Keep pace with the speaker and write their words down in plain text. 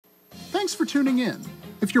Thanks for tuning in.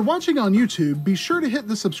 If you're watching on YouTube, be sure to hit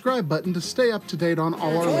the subscribe button to stay up to date on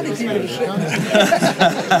all our latest content.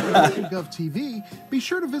 GovTV, be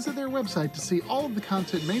sure to visit their website to see all of the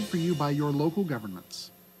content made for you by your local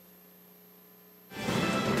governments.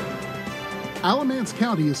 Alamance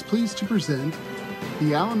County is pleased to present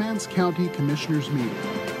the Alamance County Commissioners Meeting.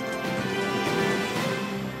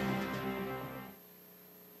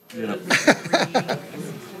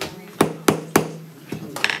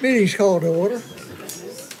 Meeting's called to order.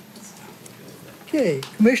 Okay,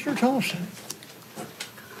 Commissioner Thompson.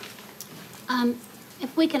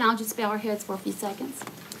 If we can all just bow our heads for a few seconds.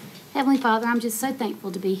 Heavenly Father, I'm just so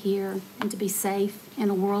thankful to be here and to be safe in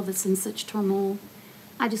a world that's in such turmoil.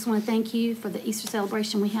 I just want to thank you for the Easter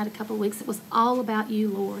celebration we had a couple of weeks. It was all about you,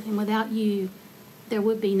 Lord, and without you, there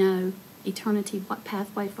would be no eternity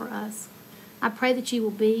pathway for us. I pray that you will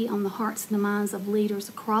be on the hearts and the minds of leaders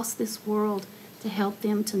across this world to help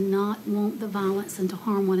them to not want the violence and to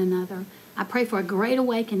harm one another. I pray for a great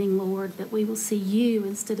awakening, Lord, that we will see you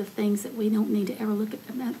instead of things that we don't need to ever look at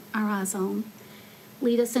our eyes on.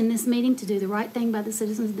 Lead us in this meeting to do the right thing by the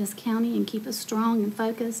citizens of this county and keep us strong and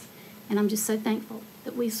focused. And I'm just so thankful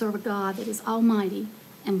that we serve a God that is almighty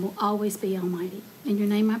and will always be almighty. In your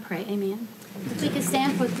name I pray, amen. If we could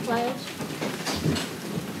stand for the pledge.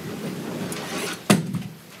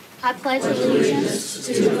 I pledge allegiance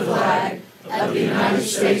to the flag of the United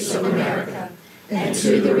States of America and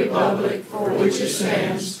to the republic for which it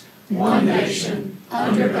stands, one nation,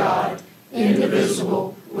 under God,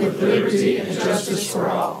 indivisible, with liberty and justice for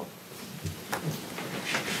all.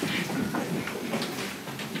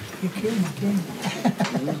 You kidding me?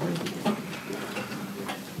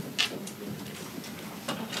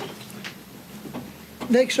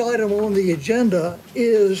 Next item on the agenda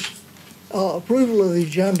is approval of the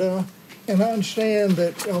agenda. And I understand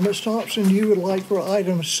that, Ms. Thompson, you would like for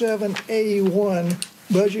item 7A1,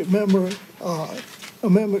 budget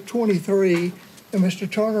amendment 23. And Mr.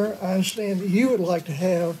 Turner, I understand that you would like to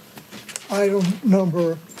have item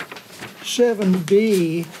number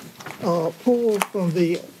 7B pulled from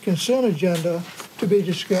the consent agenda to be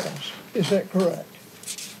discussed. Is that correct?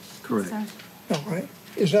 Correct. All right.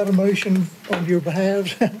 Is that a motion on your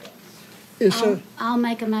behalf? I'll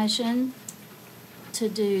make a motion to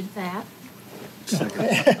do that.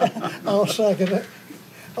 I'll second it.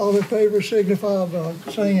 All in favor signify by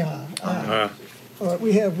saying aye. Aye. All right,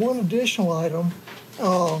 we have one additional item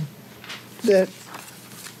that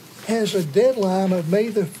has a deadline of May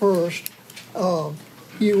the 1st.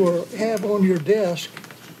 You will have on your desk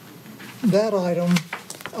that item,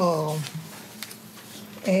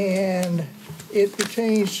 and it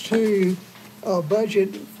pertains to a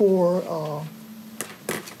budget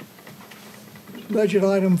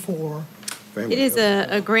item for. It is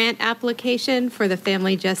a grant application for the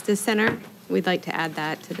Family Justice Center. We'd like to add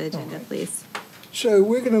that to the agenda, please. So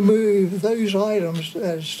we're going to move those items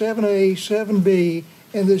as 7A, 7B,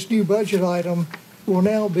 and this new budget item will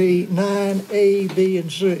now be 9A, B,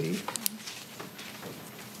 and C.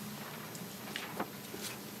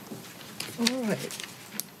 All right.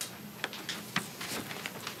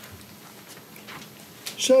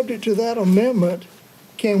 Subject to that amendment,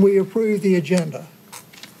 can we approve the agenda?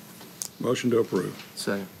 Motion to approve.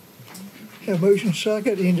 Second. Have motion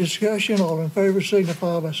second. Any discussion? All in favor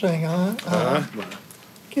signify by saying aye. Aye.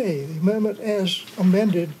 Okay, the amendment as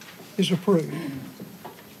amended is approved.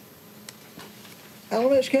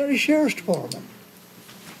 Alamance County Sheriff's Department.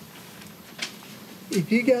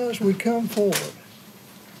 If you guys would come forward,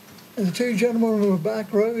 and the two gentlemen in the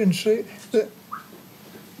back row and see that.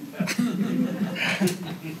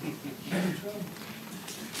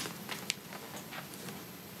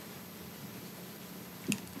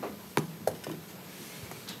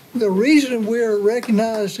 The reason we're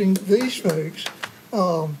recognizing these folks,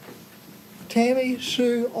 Tammy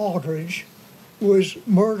Sue Aldridge was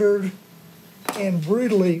murdered and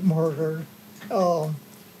brutally murdered, how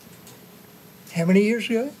many years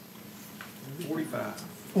ago? 45.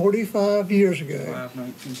 45 years ago.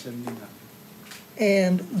 1979.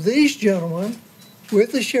 And these gentlemen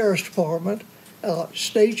with the Sheriff's Department,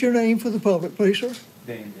 state your name for the public, please, sir.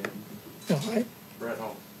 Dan Denton. All right. Brett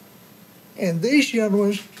Hall. And these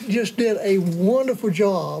gentlemen just did a wonderful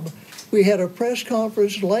job. We had a press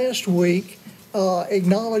conference last week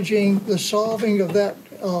acknowledging the solving of that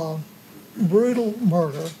brutal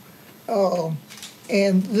murder.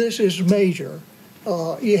 And this is major.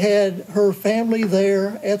 You had her family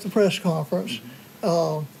there at the press conference.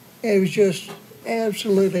 It was just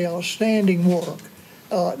absolutely outstanding work.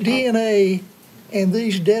 DNA and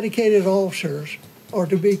these dedicated officers are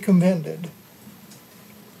to be commended.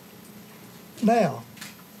 Now,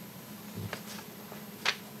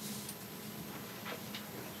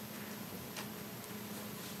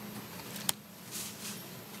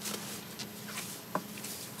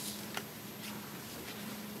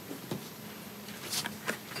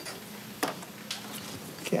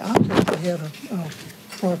 Okay, I thought we had a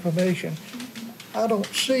proclamation. I don't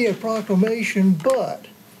see a proclamation, but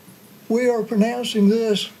we are pronouncing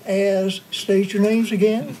this as, state your names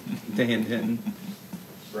again, Dan Denton.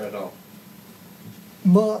 Brett Hall.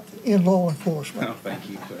 month in law enforcement. Oh, thank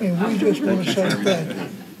you, sir. And we just want to say thank you.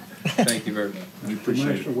 Thank you very much. We appreciate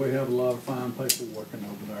Commissioner, it. we have a lot of fine people working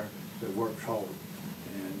over there that works hard.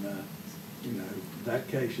 And, you know, that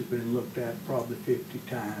case has been looked at probably 50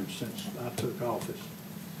 times since I took office.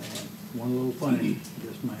 And one little thing,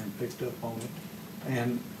 this man picked up on it.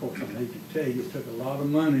 And of course, I need to tell you, it took a lot of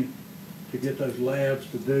money to get those labs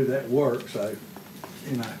to do that work. So,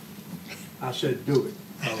 you know, I said, do it.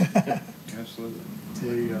 So, Absolutely.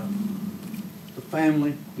 the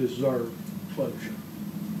family deserves closure.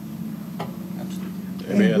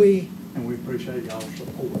 And we, And we appreciate y'all's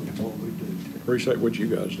support in what we do. Appreciate what you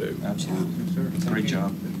guys do. Absolutely, sir. Great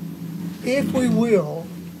job. if we will,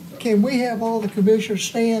 can we have all the commissioners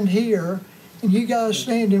stand here and you guys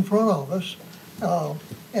stand in front of us?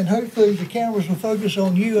 And hopefully the cameras will focus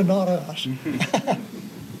on you and not us. You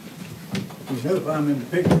know, if I'm in the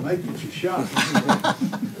picture, make it your shot.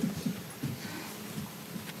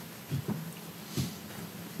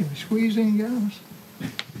 Can we squeeze in, guys?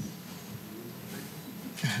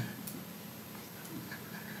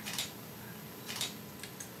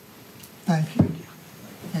 Thank you.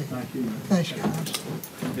 Thank you. Thanks, guys.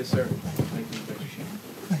 Yes, sir. Thank you. Appreciate it.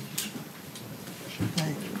 Thank you, sir.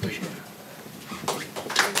 Thank you, appreciate it.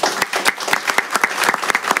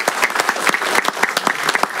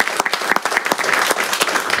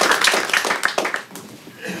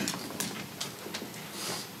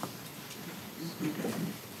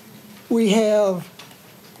 We have,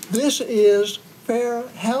 this is Fair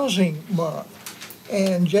Housing Month.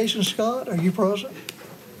 And Jason Scott, are you present?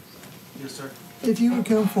 Yes, sir. If you would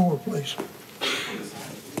come forward, please.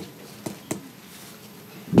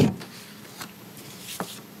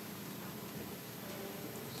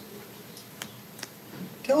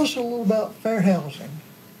 Tell us a little about fair housing.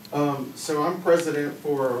 So I'm president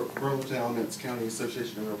for Burlington Alamance County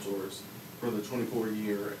Association of Realtors for the 24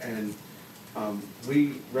 year, and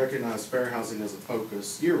we recognize fair housing as a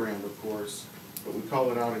focus year-round, of course, but we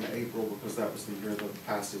call it out in April because that was the year of the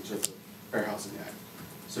passage of the Fair Housing Act.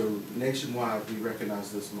 So nationwide, we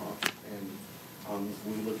recognize this month, and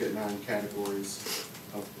we look at 9 categories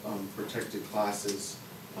of protected classes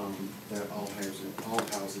that all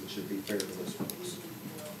housing should be fair to those folks,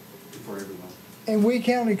 for everyone. And we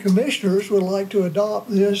county commissioners would like to adopt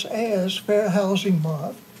this as Fair Housing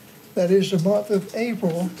Month. That is the month of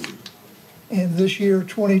April in this year,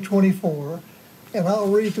 2024. And I'll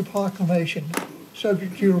read the proclamation,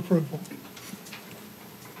 subject to your approval.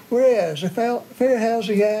 Whereas the Fair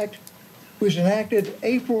Housing Act was enacted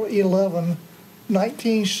April 11,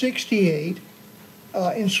 1968,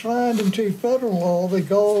 enshrined into federal law the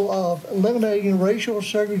goal of eliminating racial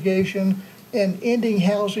segregation and ending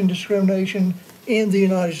housing discrimination in the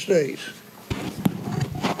United States.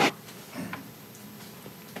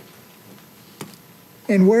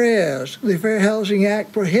 And whereas the Fair Housing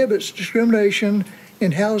Act prohibits discrimination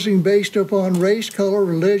in housing based upon race, color,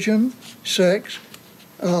 religion, sex,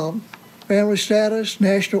 family status,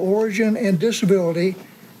 national origin, and disability,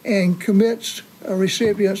 and commits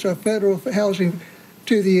recipients of federal housing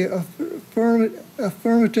to the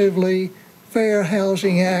affirmatively Fair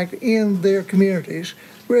Housing Act in their communities.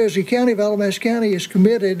 Whereas the County of Alamance County is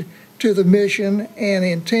committed to the mission and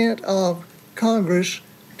intent of Congress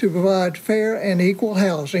to provide fair and equal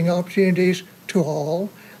housing opportunities to all,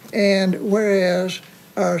 and whereas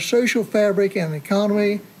our social fabric and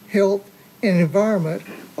economy, health, and environment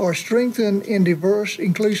are strengthened in diverse,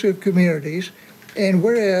 inclusive communities, and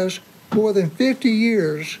whereas more than 50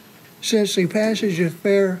 years since the passage of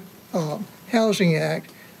Fair Housing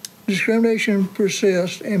Act, discrimination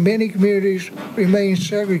persists and many communities remain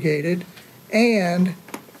segregated, and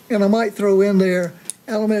I might throw in there,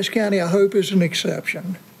 Alamance County, I hope, is an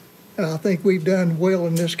exception. And I think we've done well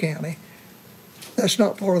in this county. That's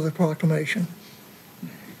not part of the proclamation.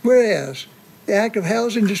 Whereas the act of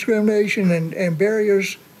housing discrimination and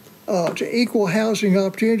barriers to equal housing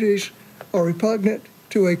opportunities are repugnant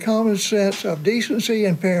to a common sense of decency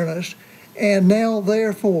and fairness, and now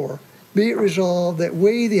therefore be it resolved that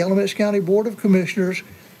we, the Alamance County Board of Commissioners,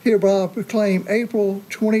 hereby proclaim April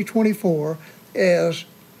 2024 as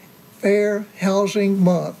Fair Housing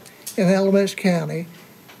Month in Alamance County,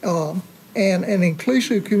 and an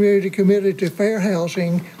inclusive community committed to fair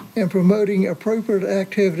housing and promoting appropriate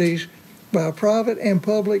activities by private and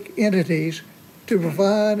public entities to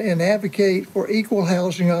provide and advocate for equal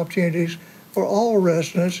housing opportunities for all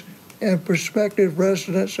residents and prospective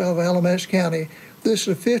residents of Alamance County, This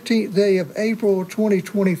is the 15th day of April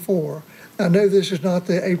 2024. I know this is not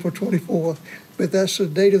the April 24th, but that's the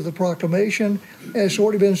date of the proclamation. And it's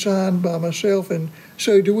already been signed by myself. And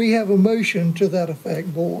so do we have a motion to that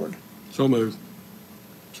effect, board? So moved.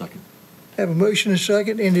 Second. Have a motion and a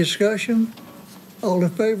second. Any discussion? All in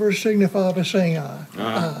favor signify by saying aye.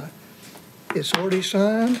 Aye. It's already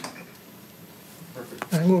signed.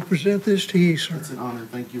 Perfect. I will present this to you, sir. It's an honor.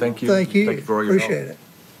 Thank you. Thank you. Thank you. Thank you for all your help. Appreciate it.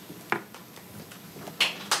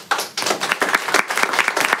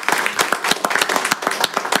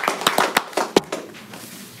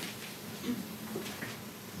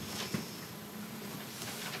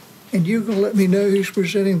 And you can let me know who's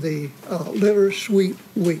presenting the Litter Sweep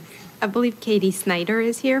Week. I believe Katie Snyder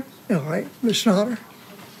is here. All right, Ms. Snyder?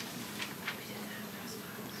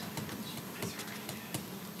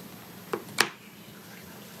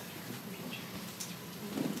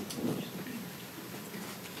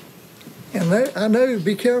 And I know,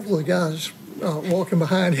 be careful of the guys walking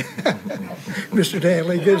behind you. Mr.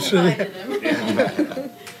 Danley, good to see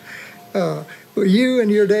you. Well, you and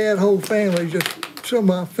your dad, whole family, just some of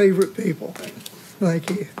my favorite people. Thank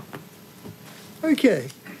you. Okay,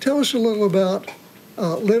 tell us a little about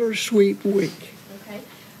Litter Sweep Week. Okay.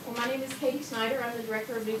 Well, my name is Katie Snyder. I'm the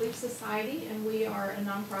director of New Leaf Society, and we are a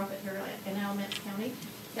nonprofit here in Alamance County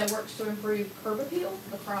that works to improve curb appeal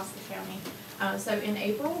across the county. So in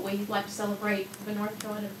April, we'd like to celebrate the North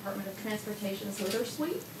Carolina Department of Transportation's Litter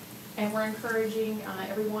Sweep, and we're encouraging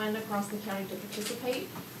everyone across the county to participate.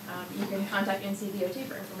 You can contact NCDOT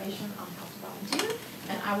for information on how to volunteer,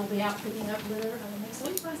 and I will be out picking up litter next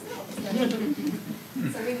week myself.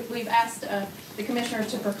 So we've asked the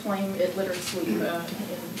commissioners to proclaim it Litter Sweep in the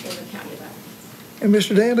county of Alamance. And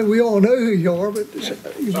Mr. Danley, we all know who you are, but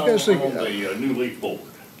you guys I'm on the New Leaf Board.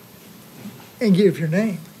 and give your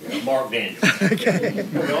name. Mark Daniels. Okay.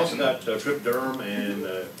 We also got Trip Durham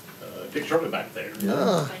and Dick Shirley back there.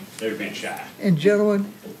 They're being shy. And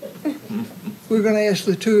gentlemen, we're going to ask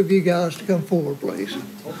the two of you guys to come forward, please.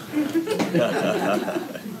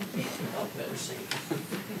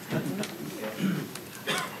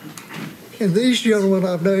 And these gentlemen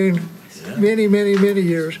I've known many, many, many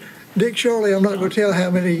years. Dick Shirley, I'm not going to tell how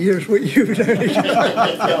many years you've known each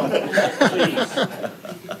other.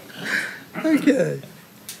 Okay.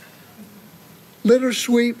 Litter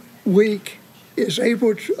Sweep Week is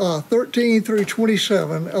April 13 through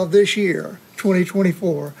 27 of this year,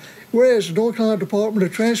 2024. Whereas the North Carolina Department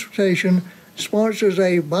of Transportation sponsors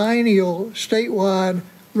a biennial statewide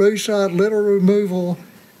roadside litter removal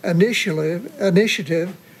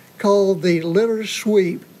initiative called the Litter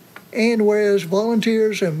Sweep, and whereas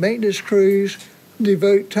volunteers and maintenance crews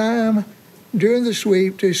devote time during the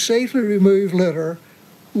sweep to safely remove litter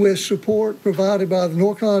with support provided by the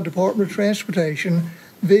North Carolina Department of Transportation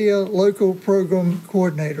via local program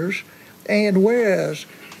coordinators, and whereas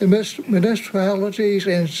the municipalities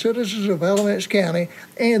and citizens of Alamance County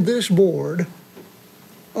and this board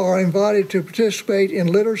are invited to participate in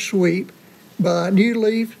Litter Sweep by New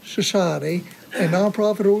Leaf Society, a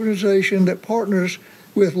nonprofit organization that partners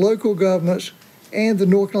with local governments and the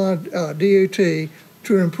North Carolina DOT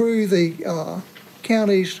to improve the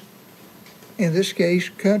county's, in this case,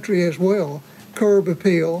 country as well, curb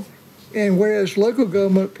appeal. And whereas local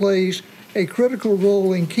government plays a critical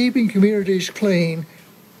role in keeping communities clean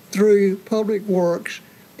through public works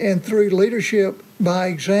and through leadership by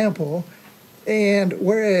example, and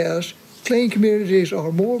whereas clean communities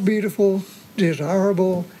are more beautiful,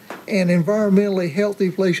 desirable, and environmentally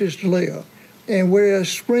healthy places to live. And whereas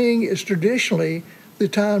spring is traditionally the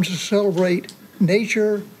time to celebrate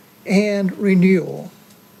nature and renewal.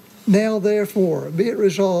 Now, therefore, be it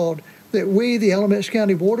resolved that we, the Alamance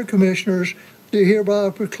County Board of Commissioners, do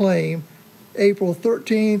hereby proclaim April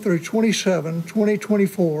 13 through 27,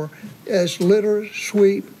 2024 as Litter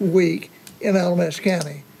Sweep Week in Alamance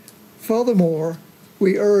County. Furthermore,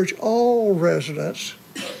 we urge all residents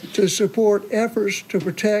to support efforts to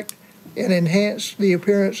protect and enhance the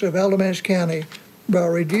appearance of Alamance County by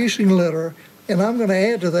reducing litter, and I'm going to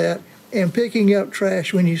add to that, and picking up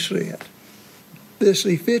trash when you see it. This is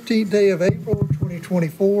the 15th day of April,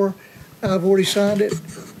 2024. I've already signed it.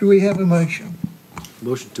 Do we have a motion?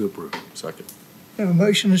 Motion to approve. Second. Have a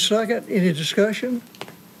motion and a second. Any discussion?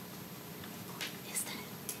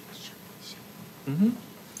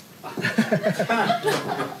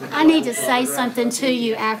 I need to say something to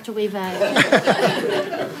you after we vote.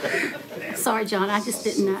 Sorry, John, I just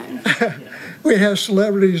didn't know. We have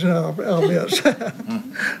celebrities in our midst.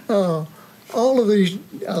 All of these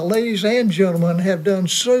ladies and gentlemen have done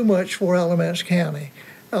so much for Alamance County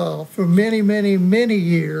for many, many, many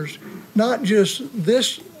years. Not just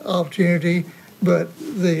this opportunity, but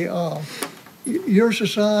your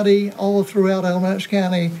society all throughout Alamance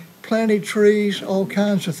County planted trees, all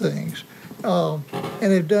kinds of things, and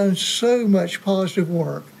have done so much positive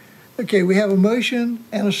work. Okay, we have a motion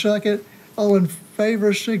and a second. All in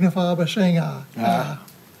favor signify by saying aye. Aye.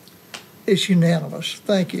 It's unanimous.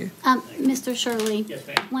 Thank you. Mr. Shirley,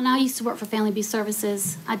 when I used to work for Family Abuse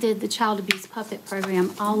Services, I did the child abuse puppet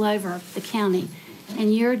program all over the county.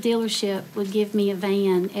 And your dealership would give me a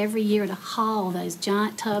van every year to haul those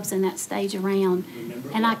giant tubs and that stage around.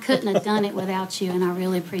 And I couldn't have done it without you, and I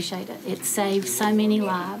really appreciate it. It saved so many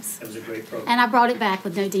lives. That was a great program. And I brought it back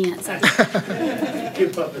with no dents.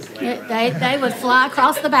 Good puppets laying around. They would fly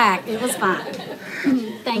across the back. It was fine.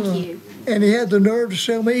 Thank you. And he had the nerve to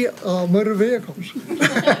sell me motor vehicles.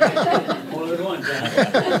 One of the ones,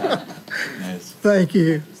 huh? Yes. Thank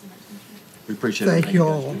you. We appreciate it. Thank you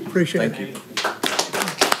all. Appreciate it.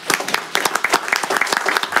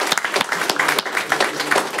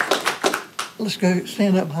 Let's go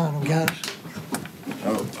stand up behind them, guys.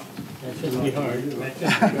 Oh. That shouldn't be hard. That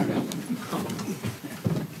shouldn't be hard.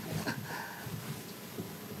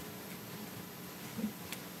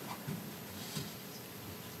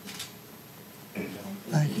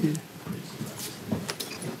 Thank you.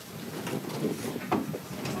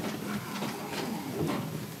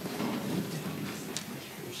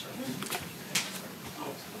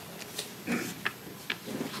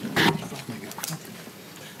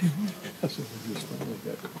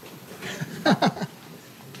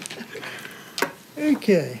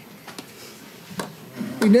 Okay.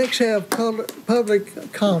 We next have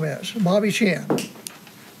public comments. Bobby Chan.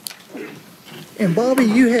 And Bobby,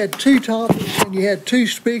 you had two topics and you had two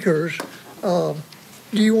speakers. Do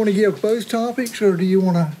you want to give both topics or do you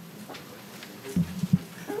want to?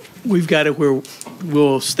 We've got it where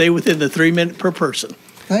we'll stay within the 3 minutes per person.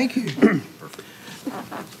 Thank you.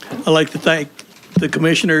 I'd like to thank the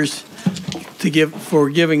commissioners for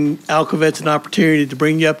giving Alcovets an opportunity to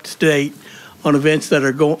bring you up to date on events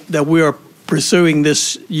that we are pursuing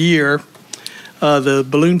this year, the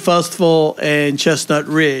Balloon Festival and Chestnut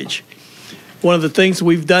Ridge. One of the things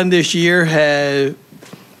we've done this year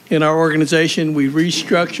in our organization, we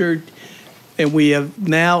restructured and we have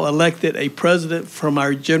now elected a president from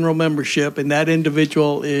our general membership, and that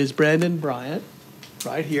individual is Brandon Bryant,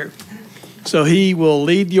 right here. So he will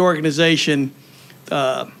lead the organization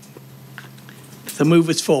to move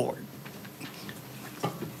us forward.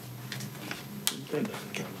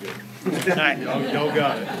 All right. Y'all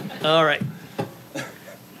got it. All right.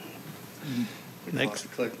 Next.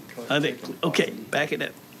 Okay, back it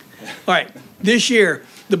up. All right. This year,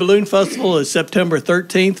 the Balloon Festival is September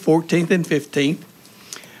 13th, 14th, and 15th.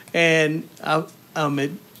 And I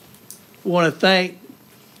want to thank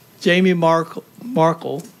Jamie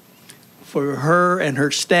Markle for her and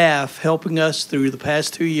her staff helping us through the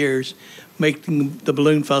past 2 years, making the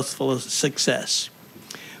Balloon Festival a success.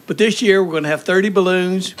 But this year, we're going to have 30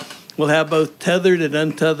 balloons. We'll have both tethered and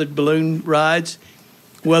untethered balloon rides,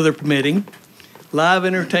 weather permitting, live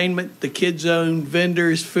entertainment, the kids zone,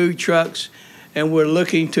 vendors, food trucks, and we're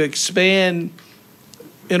looking to expand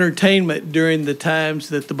entertainment during the times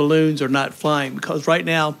that the balloons are not flying, because right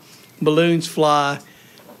now balloons fly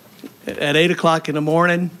at 8 o'clock in the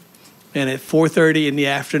morning and at 4:30 in the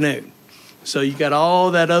afternoon. So you got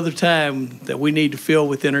all that other time that we need to fill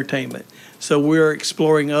with entertainment. So we're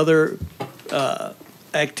exploring other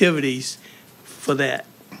activities for that.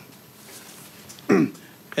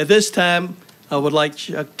 At this time, I would like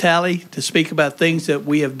Chuck Talley to speak about things that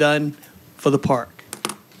we have done for the park.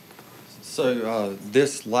 So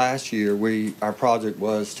this last year, our project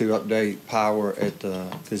was to update power at the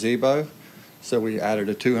gazebo. So we added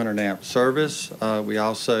a 200 amp service. We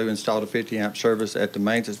also installed a 50 amp service at the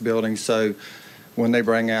maintenance building. So when they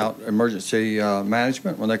bring out emergency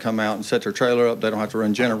management, when they come out and set their trailer up, they don't have to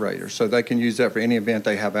run generators. So they can use that for any event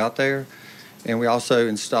they have out there. And we also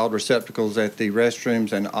installed receptacles at the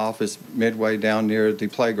restrooms and office midway down near the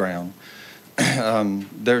playground.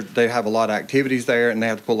 They have a lot of activities there, and they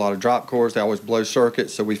have to pull a lot of drop cords. They always blow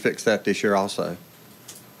circuits, so we fixed that this year also.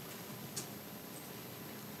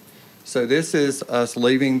 So this is us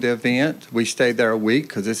leaving the event. We stayed there a week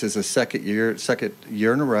because this is the second year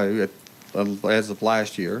in a row, as of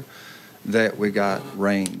last year, that we got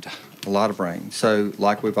rained, a lot of rain. So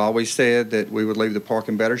like we've always said, that we would leave the park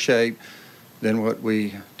in better shape than what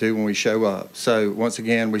we do when we show up. So once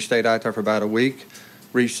again, we stayed out there for about a week,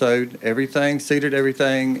 re-sewed everything, seeded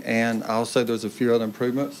everything, and also there's a few other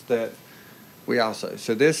improvements that we also.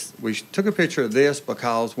 So we took a picture of this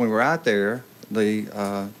because when we were out there, the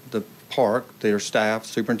park, their staff,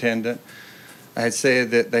 superintendent, had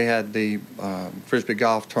said that they had the Frisbee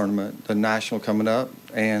golf tournament, the national coming up,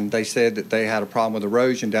 and they said that they had a problem with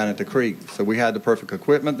erosion down at the creek. So we had the perfect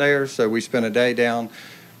equipment there, so we spent a day down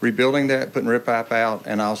rebuilding that, putting riprap out,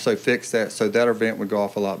 and also fixed that so that event would go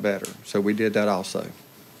off a lot better. So we did that also.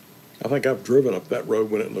 I think I've driven up that road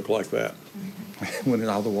when it looked like that. When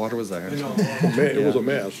all the water was there. It was a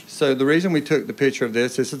mess. So the reason we took the picture of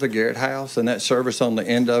this is the Garrett House, and that service on the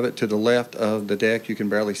end of it to the left of the deck, you can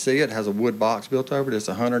barely see it, has a wood box built over it. It's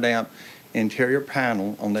a 100-amp interior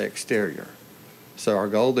panel on the exterior. So our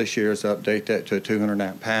goal this year is to update that to a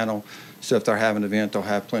 200-amp panel. So if they're having an event, they'll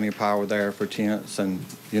have plenty of power there for tents and,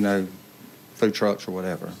 food trucks or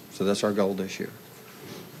whatever. So that's our goal this year.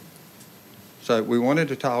 So we wanted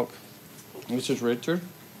to talk, this is Richard.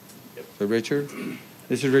 So Richard,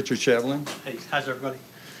 this is Richard Shevlin. Hey, how's everybody?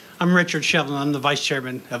 I'm Richard Shevlin. I'm the Vice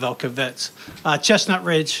Chairman of Elko Vets. Chestnut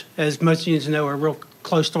Ridge, as most of you know, are real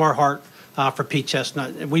close to our heart for Pete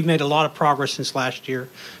Chestnut. We've made a lot of progress since last year.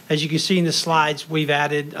 As you can see in the slides, we've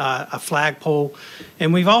added a flagpole,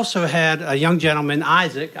 and we've also had a young gentleman,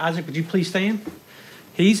 Isaac. Isaac, would you please stand?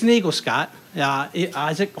 He's an Eagle Scout,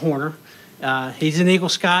 Isaac Horner. He's an Eagle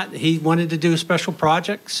Scout. He wanted to do a special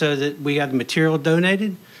project so that we got the material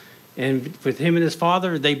donated. And with him and his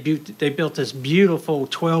father, they built this beautiful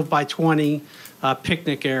 12 by 20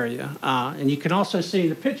 picnic area. And you can also see in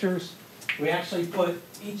the pictures, we actually put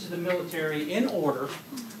each of the military in order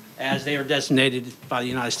as they are designated by the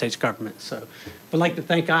United States government. So we'd like to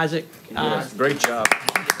thank Isaac. Yes, great job.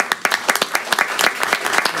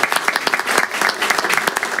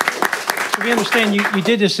 We understand you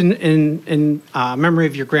did this in memory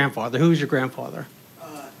of your grandfather. Who was your grandfather?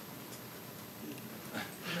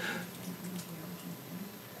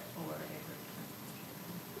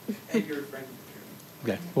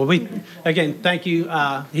 Okay. Well, again, thank you.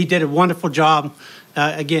 He did a wonderful job.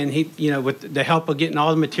 Again, with the help of getting all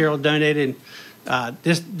the material donated.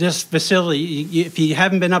 This facility, if you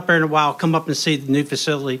haven't been up there in a while, come up and see the new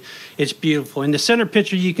facility. It's beautiful. In the center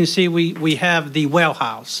picture, you can see we have the well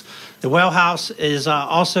house. The well house is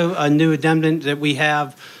also a new addendum that we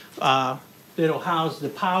have that'll house the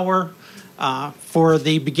power for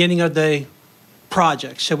the beginning of the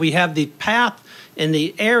project. So we have the path in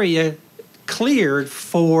the area cleared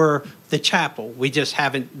for the chapel. We just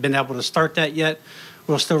haven't been able to start that yet.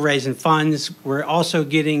 We're still raising funds. We're also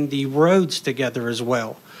getting the roads together as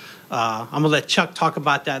well. I'm gonna let Chuck talk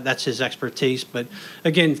about that. That's his expertise. But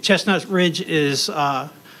again, Chestnut Ridge is on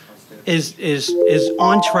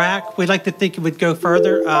track. We'd like to think it would go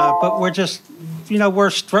further, but we're just, we're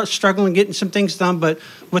struggling getting some things done. But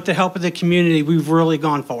with the help of the community, we've really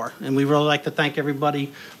gone far, and we really like to thank everybody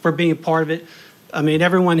for being a part of it. I mean,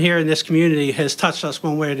 everyone here in this community has touched us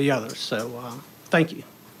one way or the other. So, thank you.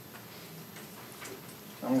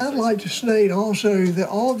 I'd like to state also that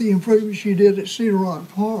all the improvements you did at Cedar Rock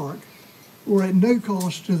Park were at no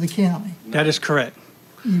cost to the county. That is correct.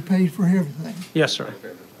 You paid for everything. Yes, sir.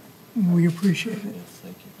 We appreciate it.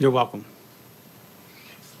 You're welcome.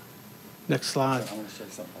 Next slide. I want to say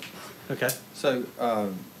something. Okay. So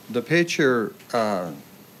the picture,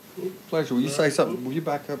 Fletcher, will you say something? Will you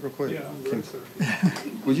back up real quick? Yeah.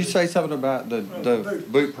 Would you say something about the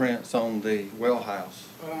boot prints on the well house?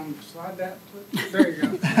 Slide that. There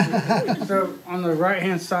you go. So on the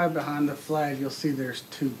right-hand side behind the flag, you'll see there's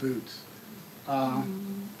two boots.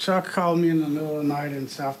 Chuck called me in the middle of the night in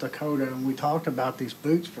South Dakota, and we talked about these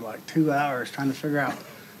boots for like 2 hours, trying to figure out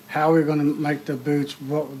how we were going to make the boots,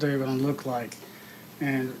 what they were going to look like.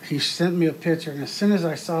 And he sent me a picture, and as soon as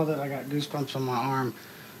I saw that, I got goosebumps on my arm.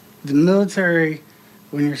 The military,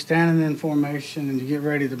 when you're standing in formation and you get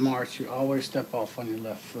ready to march, you always step off on your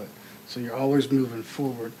left foot. So you're always moving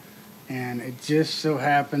forward. And it just so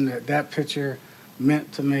happened that that picture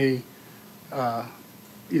meant to me,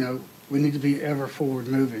 we need to be ever forward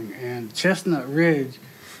moving. And Chestnut Ridge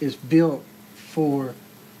is built for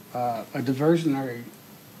a diversionary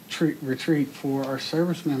retreat for our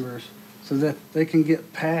service members so that they can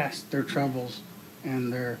get past their troubles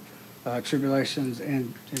and their tribulations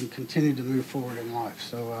and continue to move forward in life.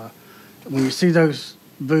 So when you see those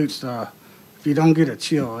boots, if you don't get a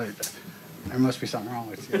chill, there must be something wrong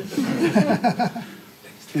with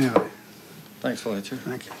you. Anyway. Thanks, Fletcher.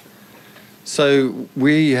 Thank you. So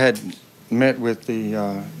we had met with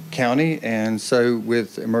the county and so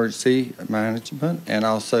with emergency management and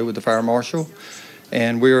also with the fire marshal.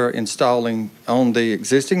 And we're installing on the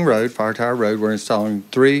existing road, Fire Tower Road, we're installing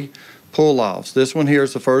 3 pull-offs. This one here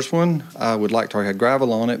is the first one. I would like to have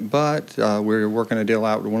gravel on it, but we're working a deal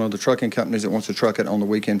out with one of the trucking companies that wants to truck it on the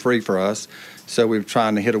weekend free for us. So we're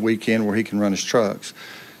trying to hit a weekend where he can run his trucks.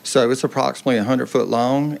 So it's approximately 100 foot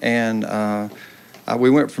long, and we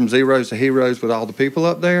went from zeros to heroes with all the people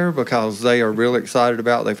up there because they are really excited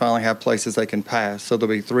about it. They finally have places they can pass. So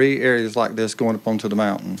there'll be 3 areas like this going up onto the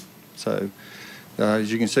mountain. So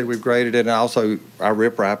as you can see, we've graded it, and also our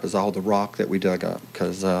riprap is all the rock that we dug up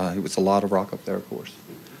because it was a lot of rock up there, of course.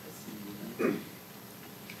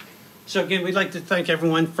 So again, we'd like to thank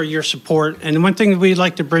everyone for your support. And one thing we'd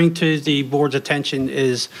like to bring to the board's attention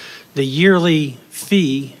is the yearly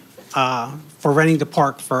fee for renting the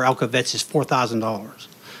park for Elko Vets is $4,000.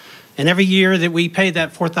 And every year that we pay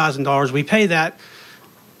that $4,000, we pay that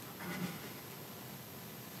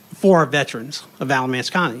for our veterans of Alamance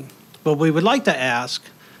County. But we would like to ask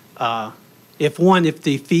if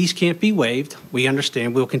the fees can't be waived, we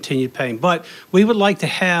understand, we'll continue paying. But we would like to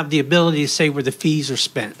have the ability to say where the fees are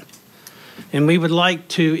spent. And we would like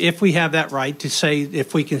to, if we have that right, to say,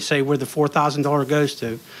 if we can say where the $4,000 goes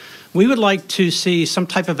to, we would like to see some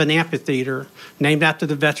type of an amphitheater named after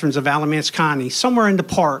the veterans of Alamance County, somewhere in the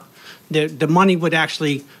park, that the money would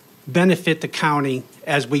actually benefit the county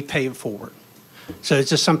as we pay it forward. So it's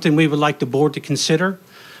just something we would like the board to consider.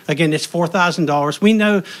 Again, it's $4,000. We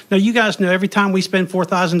know, now you guys know every time we spend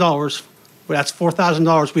 $4,000, well, that's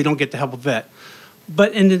 $4,000 we don't get to help a vet.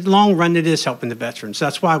 But in the long run, it is helping the veterans.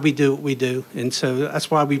 That's why we do what we do. And so that's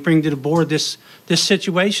why we bring to the board this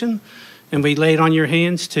situation, and we lay it on your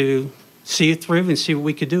hands to see it through and see what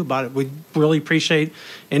we could do about it. We really appreciate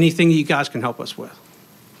anything that you guys can help us with.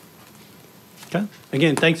 Okay?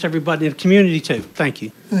 Again, thanks everybody in the community too. Thank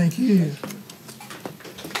you. Thank you.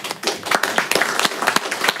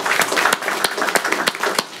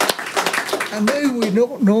 I know we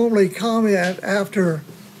don't normally comment after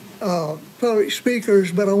public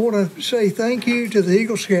speakers, but I want to say thank you to the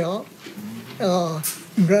Eagle Scout.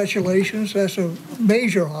 Congratulations, that's a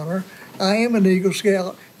major honor. I am an Eagle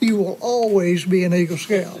Scout. You will always be an Eagle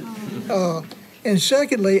Scout. And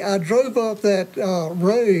secondly, I drove up that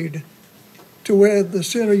road to where the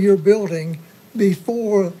center you're building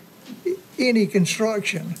before any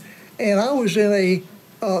construction. And I was in a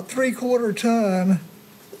 3/4 ton,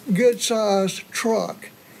 good-sized truck,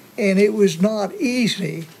 and it was not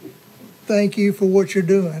easy. Thank you for what you're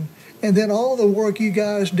doing. And then all the work you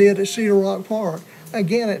guys did at Cedar Rock Park,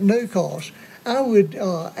 again, at no cost. I would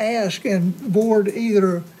ask, and board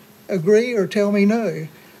either agree or tell me no,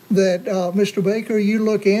 that Mr. Baker, you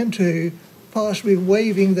look into possibly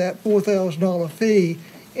waiving that $4,000 fee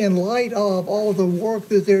in light of all the work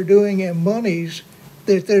that they're doing and monies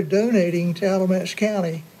that they're donating to Alamance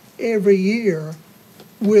County every year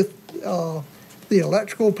with the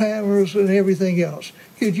electrical panels and everything else.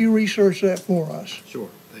 Could you research that for us? Sure,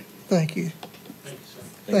 thank you.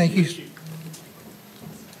 Thank you. Thank you.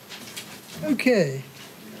 Okay.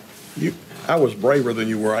 I was braver than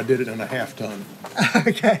you were. I did it in a 1/2 ton.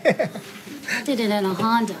 Okay. I did it in a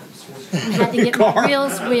Honda. I had to get my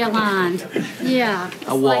wheels realigned. Yeah.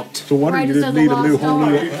 I walked. So why right you didn't need a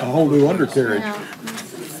whole new undercarriage? Yeah,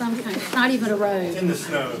 some kind, not even a road. In the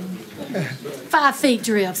snow. 5 feet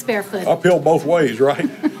drifts barefoot. Uphill both ways, right?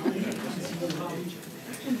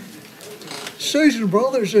 Susan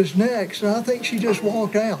Brothers is next, and I think she just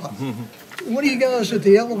walked out. One of you guys at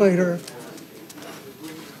the elevator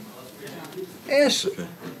ask.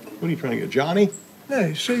 What are you trying to get, Johnny?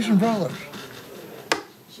 No, Susan Brothers.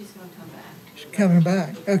 She's going to come back. She's coming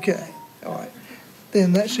back. Okay. All right.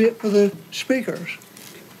 Then that's it for the speakers.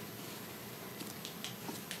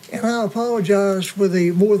 And I apologize for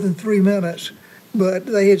the more than 3 minutes, but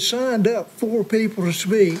they had signed up 4 people to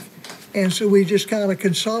speak, and so we just kind of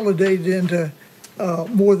consolidated into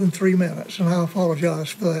more than 3 minutes, and I apologize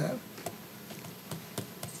for that.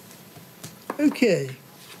 Okay.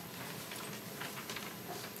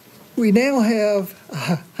 We now have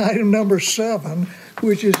item number 7,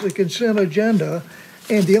 which is the consent agenda,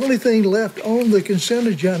 and the only thing left on the consent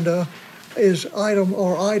agenda is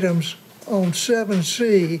items on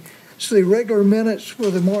 7C. It's the regular minutes for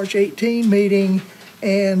the March 18 meeting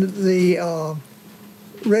and the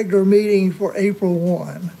regular meeting for April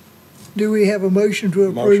 1. Do we have a motion to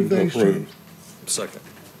approve those two? Second.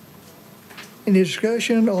 Any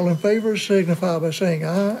discussion? All in favor signify by saying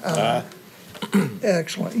aye. Aye.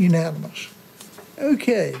 Excellent, unanimous.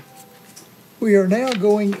 Okay, we are now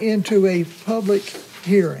going into a public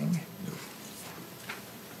hearing.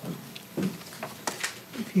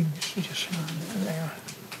 If you can just sign that there.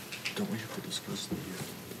 Don't we have to discuss the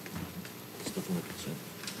stuff on the consent?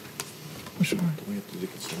 I'm sorry, Don't we have to do the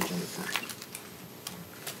consent agenda first?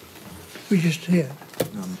 we just did.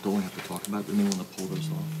 No, don't we have to talk about it? Then we want to pull those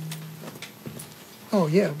off. Oh,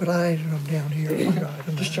 yeah, but I added them down here.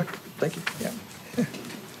 Just check. Thank you. Yeah.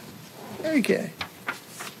 Okay.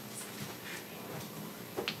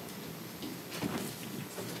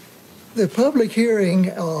 the public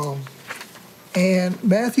hearing, and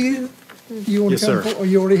Matthew, you want Yes, to come? sir. Or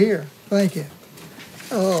you already here? Thank you.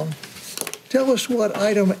 Tell us what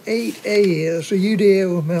item 8A is, the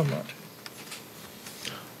UDO amendment.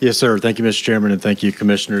 Yes, sir. Thank you, Mr. Chairman, and thank you,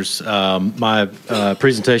 Commissioners. My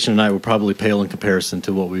presentation tonight will probably pale in comparison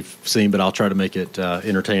to what we've seen, but I'll try to make it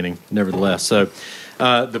entertaining nevertheless. So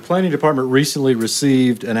the Planning Department recently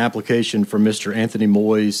received an application from Mr. Anthony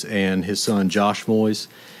Moyes and his son Josh Moyes,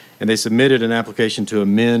 and they submitted an application to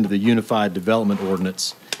amend the Unified Development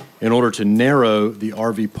Ordinance in order to narrow the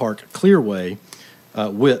RV park clearway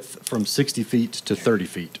width from 60 feet to 30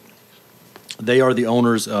 feet. They are the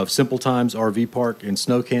owners of Simple Times RV Park and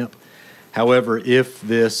Snow Camp. However, if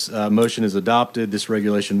this motion is adopted, this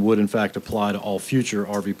regulation would in fact apply to all future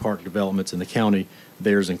RV park developments in the county,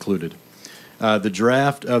 theirs included. The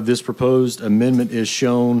draft of this proposed amendment is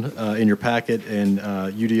shown in your packet in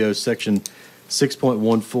UDO section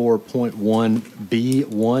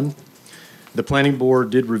 6.14.1B1. The Planning Board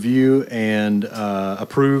did review and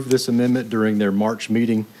approve this amendment during their March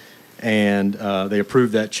meeting, and they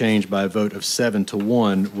approved that change by a vote of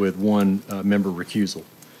 7-1 with one member recusal.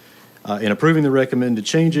 In approving the recommended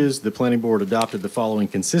changes, the Planning Board adopted the following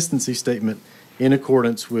consistency statement in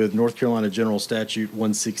accordance with North Carolina General Statute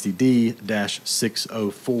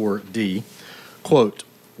 160D-604D. Quote,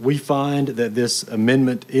 "We find that this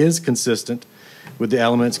amendment is consistent with the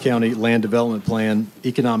Alamance County Land Development Plan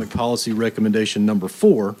Economic Policy Recommendation Number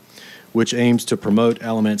 4, which aims to promote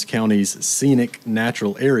Alamance County's scenic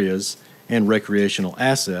natural areas and recreational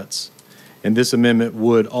assets. And this amendment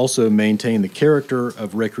would also maintain the character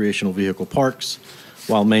of recreational vehicle parks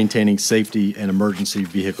while maintaining safety and emergency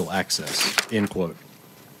vehicle access," end quote.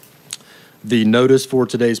 The notice for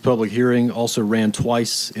today's public hearing also ran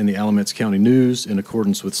twice in the Alamance County News in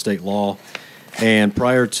accordance with state law. And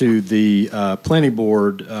prior to the Planning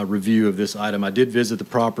Board review of this item, I did visit the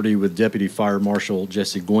property with Deputy Fire Marshal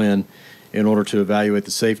Jesse Gwynn in order to evaluate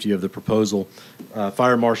the safety of the proposal.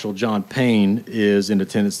 Fire Marshal John Payne is in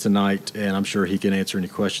attendance tonight, and I'm sure he can answer any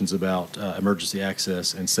questions about emergency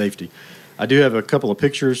access and safety. I do have a couple of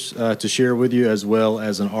pictures to share with you, as well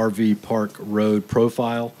as an RV Park Road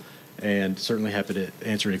profile, and certainly happy to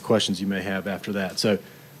answer any questions you may have after that. So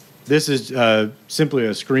this is simply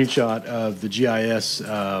a screenshot of the GIS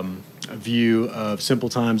view of Simple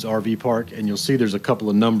Times RV Park, and you'll see there's a couple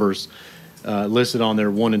of numbers listed on there,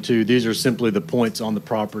 1 and 2. These are simply the points on the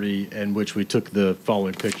property in which we took the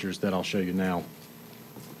following pictures that I'll show you now.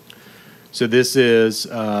 So this is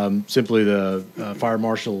simply the fire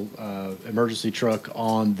marshal emergency truck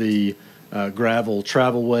on the gravel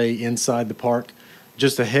travelway inside the park.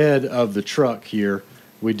 Just ahead of the truck here,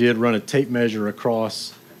 we did run a tape measure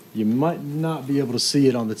across. You might not be able to see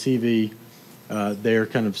it on the TV. They're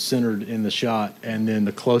kind of centered in the shot, and then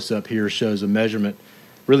the close-up here shows a measurement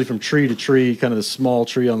really from tree to tree, kind of the small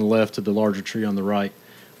tree on the left to the larger tree on the right.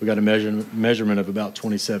 We got a measurement of about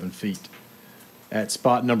 27 feet. At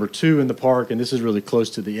spot number 2 in the park, and this is really close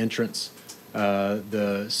to the entrance,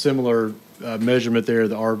 the similar measurement there,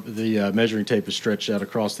 the measuring tape is stretched out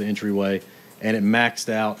across the entryway, and it maxed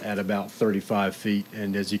out at about 35 feet.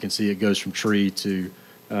 And as you can see, it goes from tree to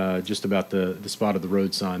just about the spot of the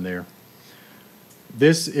road sign there.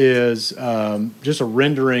 This is just a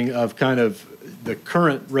rendering of kind of the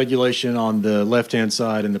current regulation on the left-hand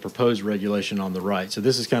side and the proposed regulation on the right. So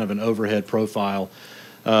this is kind of an overhead profile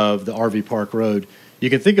of the RV Park Road.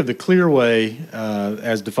 You can think of the clearway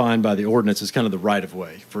as defined by the ordinance as kind of the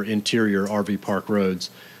right-of-way for interior RV Park roads.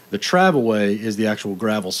 The travelway is the actual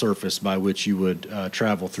gravel surface by which you would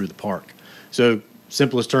travel through the park. So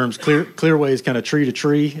simplest terms, clearway is kind of tree to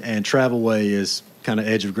tree, and travelway is kind of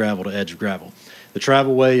edge of gravel to edge of gravel. The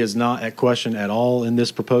travelway is not at question at all in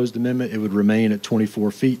this proposed amendment. It would remain at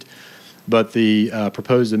 24 feet, but the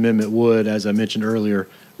proposed amendment would, as I mentioned earlier,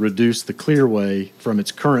 reduce the clearway from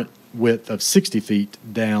its current width of 60 feet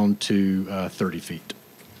down to 30 feet.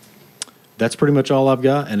 That's pretty much all I've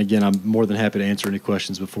got, and again, I'm more than happy to answer any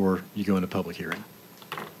questions before you go into public hearing.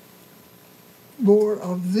 Board,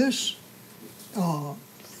 of this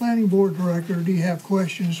planning board director, do you have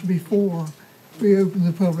questions before we open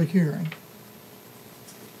the public hearing?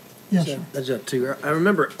 Yes, sir. I just have two. I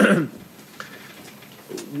remember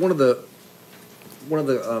one of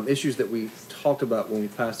the issues that we talked about when we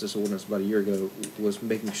passed this ordinance about a year ago was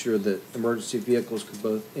making sure that emergency vehicles could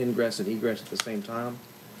both ingress and egress at the same time.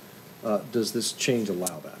 Does this change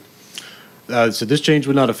allow that? So this change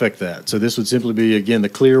would not affect that. So this would simply be, again, the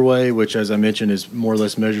clearway, which, as I mentioned, is more or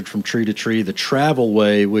less measured from tree to tree. The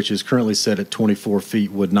travelway, which is currently set at 24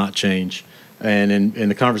 feet, would not change. And in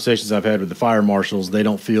the conversations I've had with the fire marshals, they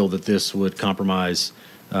don't feel that this would compromise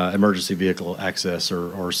emergency vehicle access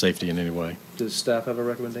or safety in any way. Does staff have a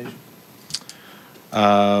recommendation?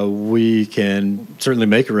 We can certainly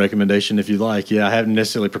make a recommendation if you'd like. Yeah, I haven't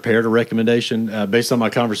necessarily prepared a recommendation. Based on my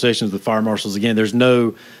conversations with fire marshals, again, there's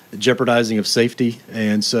no jeopardizing of safety.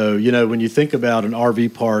 And so, when you think about an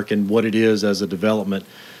RV park and what it is as a development,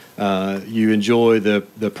 you enjoy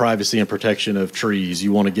the privacy and protection of trees.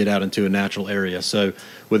 You want to get out into a natural area. So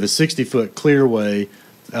with a 60-foot clearway,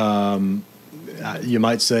 you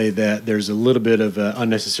might say that there's a little bit of an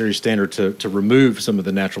unnecessary standard to remove some of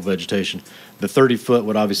the natural vegetation. The 30-foot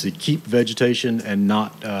would obviously keep vegetation and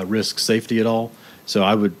not risk safety at all. So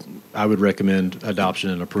I would recommend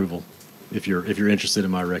adoption and approval if you're interested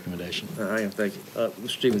in my recommendation. I am, thank you. Mr.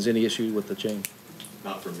 Stevens, any issue with the change?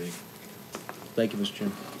 Not for me. Thank you, Mr.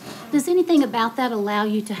 Chairman. Does anything about that allow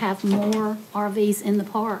you to have more RVs in the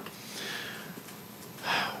park?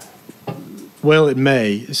 Well, it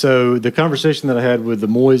may. So the conversation that I had with the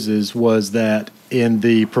Moises was that in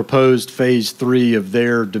the proposed Phase 3 of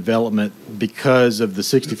their development, because of the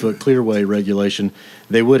 60-foot clearway regulation,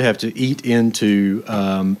 they would have to eat into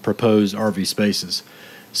proposed RV spaces.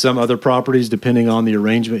 Some other properties, depending on the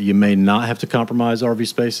arrangement, you may not have to compromise RV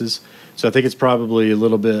spaces. So I think it's probably a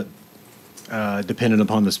little bit dependent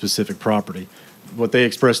upon the specific property. What they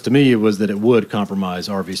expressed to me was that it would compromise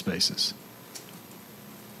RV spaces.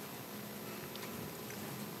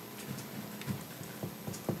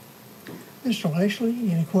 Mr.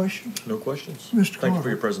 Lashley, any questions? No questions. Mr. Thank you for Carter.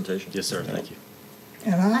 your presentation. Yes, sir. Thank you.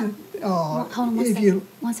 And I, Well, hold on one if second. you,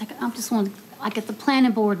 One second. I just want, like at the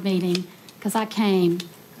planning board meeting, because I came,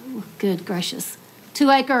 oh, good gracious, 2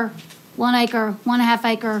 acre, 1 acre, 1.5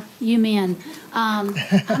 acre, you men.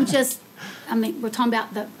 We're talking about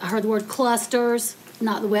I heard the word clusters,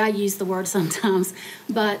 not the way I use the word sometimes,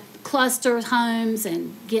 but clusters, homes,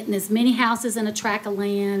 and getting as many houses in a tract of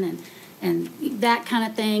land and that kind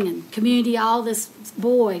of thing, and community, all this.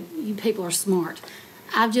 Boy, you people are smart.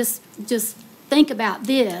 I just think about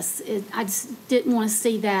this. I just didn't want to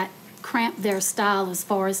see that cramp their style as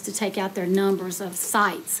far as to take out their numbers of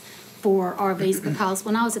sites for RVs, because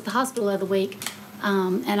when I was at the hospital the other week,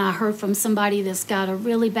 and I heard from somebody that's got a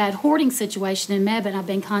really bad hoarding situation in Mebane, I've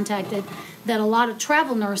been contacted, that a lot of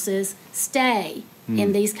travel nurses stay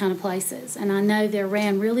in these kind of places. And I know they're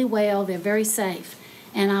ran really well, they're very safe.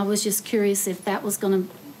 And I was just curious if that was going to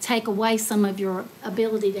take away some of your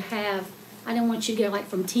ability to have, I didn't want you to go like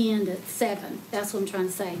from 10 to 7. That's what I'm trying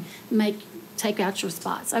to say. Take out your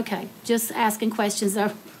spots. Okay, just asking questions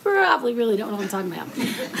that I probably really don't know what I'm talking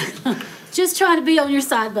about. Just trying to be on your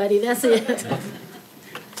side, buddy. That's it.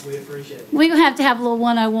 We appreciate it. We're going to have a little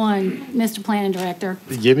 101, Mr. Planning Director.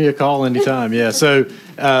 Give me a call anytime, yeah. So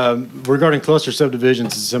regarding cluster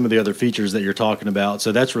subdivisions and some of the other features that you're talking about,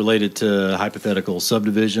 so that's related to hypothetical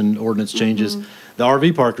subdivision ordinance changes. The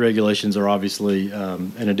RV park regulations are obviously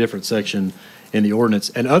in a different section in the ordinance,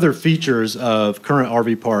 and other features of current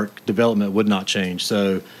RV park development would not change.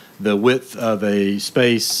 So the width of a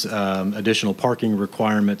space, additional parking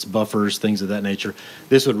requirements, buffers, things of that nature.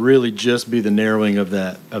 This would really just be the narrowing of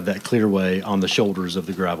that clearway on the shoulders of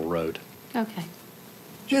the gravel road. Okay.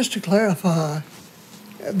 just to clarify,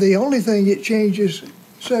 the only thing it changes,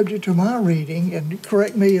 subject to my reading, and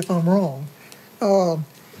correct me if I'm wrong,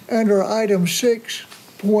 under item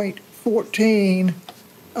 6.14,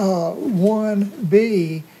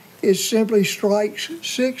 1B, it simply strikes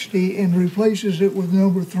 60 and replaces it with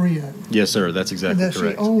number 30. Yes, sir, that's exactly correct. And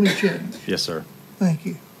that's the only change. Yes, sir. Thank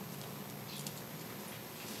you.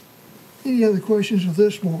 Any other questions of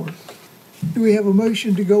this board? Do we have a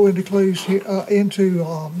motion to go into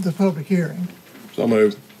the public hearing? So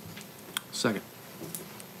moved. Second.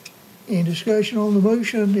 Any discussion on the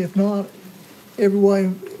motion? If not,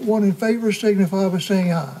 everyone in favor signify by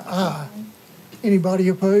saying aye. Aye. Anybody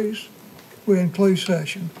opposed? We're in closed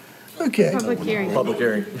session. Okay. Public hearing. Public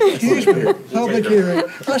hearing. Excuse me, public hearing.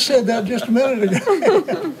 I said that just a minute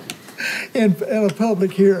ago. In a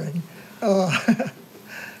public hearing.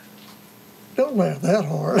 Don't laugh that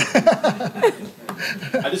hard.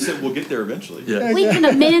 I just said we'll get there eventually. Yeah. We can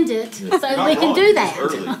amend it so we can do that.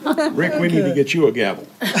 Rick, we need to get you a gavel.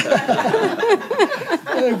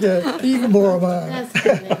 Okay, you can borrow mine. That's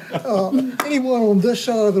good. Anyone on this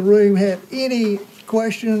side of the room have any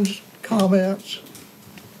questions, comments?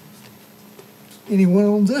 Anyone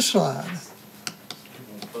on this side?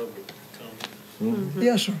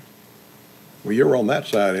 Yes, sir. Well, you're on that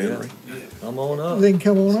side, Henry. Come on up. Then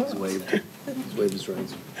come on up. Let's wave. Let's wave his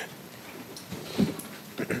rights.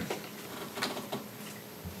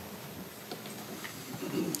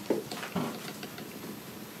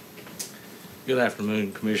 Good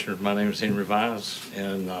afternoon, Commissioners. My name is Henry Vise,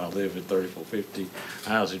 and I live at 3450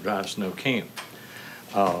 Isley Drive, Snow Camp.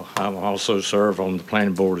 I also serve on the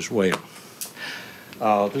planning board as well.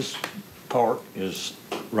 This park is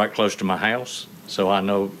right close to my house, so I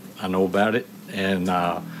know about it, and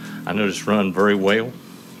I know it's run very well.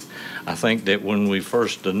 I think that when we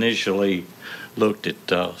first initially looked at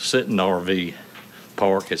setting the RV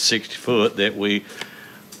park at 60 foot, that we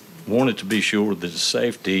wanted to be sure that the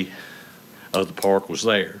safety of the park was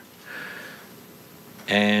there.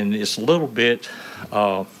 And it's a little bit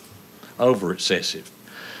over excessive,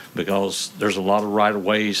 because there's a lot of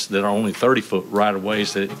right-of-ways that are only 30-foot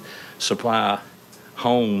right-of-ways that supply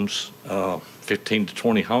homes, 15 to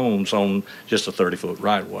 20 homes on just a 30-foot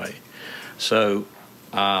right-of-way. So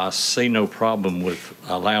I see no problem with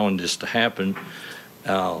allowing this to happen.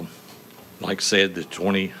 Like I said, the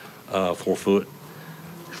 24-foot,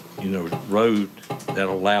 road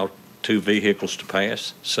that'll allow 2 vehicles to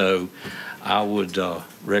pass. So I would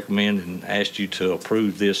recommend and ask you to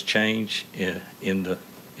approve this change in the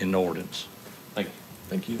ordinance. Thank you.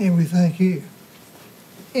 Thank you. And we thank you.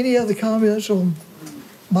 Any other comments on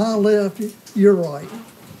my left, your right?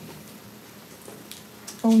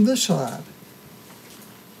 On this side?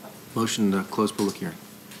 Motion to close public hearing.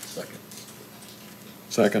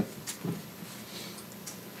 Second.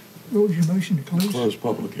 What was your motion to close? Close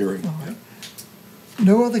public hearing. All right.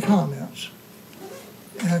 No other comments?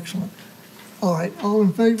 Excellent. All right, all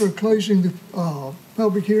in favor of closing the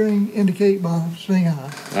public hearing indicate by saying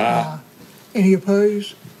aye. Aye. Any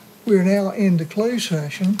opposed? We are now in the closed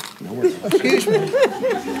session. Excuse me.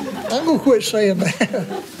 I'm going to quit saying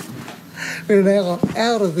that. We're now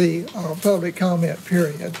out of the public comment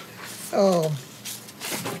period.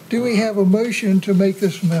 Do we have a motion to make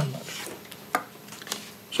this amendment?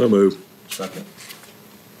 So moved. Second.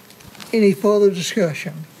 Any further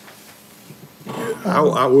discussion?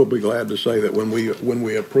 I will be glad to say that when we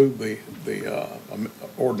approved the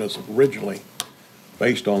ordinance originally,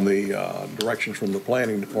 based on the directions from the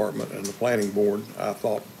planning department and the planning board, I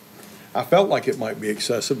felt like it might be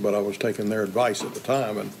excessive, but I was taking their advice at the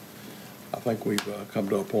time, and I think we've come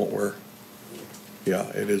to a point where, yeah,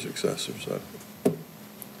 it is excessive. So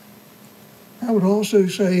I would also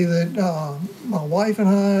say that my wife and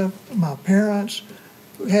I, my parents,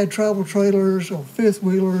 had travel trailers or fifth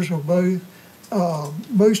wheelers or both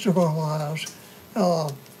most of our lives.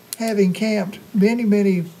 Having camped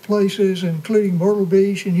many places, including Myrtle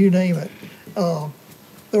Beach and you name it,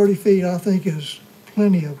 30 feet I think is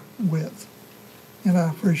plenty of width, and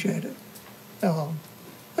I appreciate it.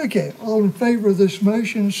 Okay, all in favor of this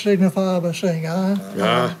motion signify by saying aye.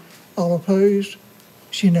 Aye. All opposed?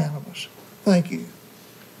 It's unanimous. Thank you.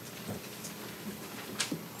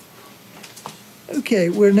 Okay,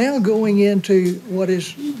 we're now going into what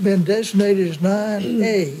has been designated as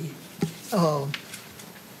 9A,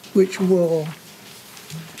 which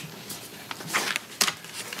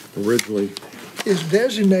originally is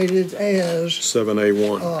designated as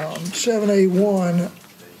 7A1. 7A1,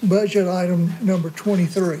 budget item number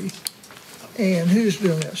 23. And who's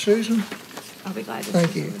doing that? Susan? I'll be glad to.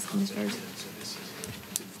 Thank you.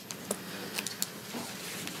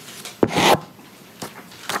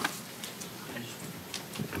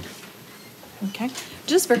 Okay.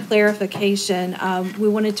 Just for clarification, we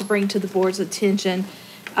wanted to bring to the board's attention,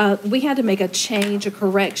 we had to make a change, a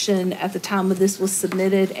correction at the time when this was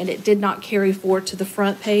submitted, and it did not carry forward to the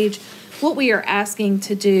front page. What we are asking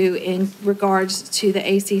to do in regards to the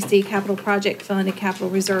ACC Capital Project Fund and Capital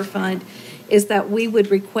Reserve Fund is that we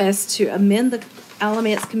would request to amend the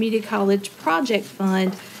Alamance Community College Project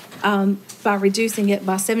Fund by reducing it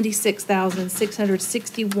by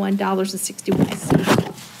 $76,661.61.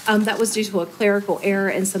 That was due to a clerical error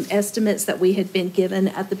and some estimates that we had been given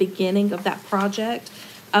at the beginning of that project.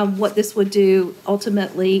 What this would do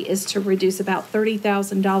ultimately is to reduce about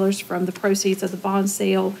 $30,000 from the proceeds of the bond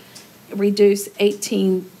sale, reduce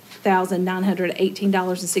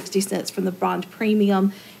 $18,918.60 from the bond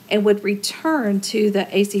premium, and would return to the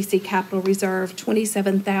ACC Capital Reserve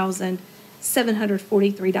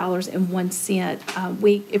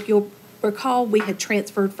 $27,743.01. If you'll recall, we had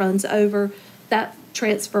transferred funds over. That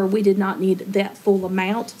transfer, we did not need that full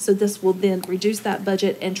amount, so this will then reduce that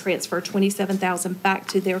budget and transfer $27,000 back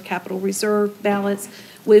to their capital reserve balance,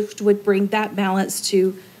 which would bring that balance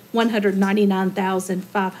to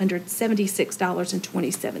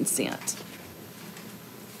 $199,576.27.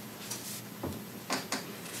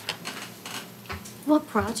 What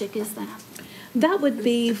project is that? That would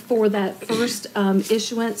be for that first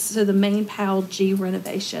issuance, so the main PAL G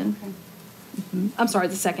renovation. I'm sorry,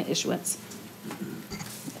 the second issuance.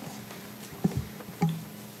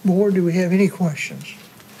 Board, do we have any questions?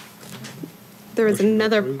 There was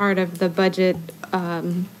another part of the budget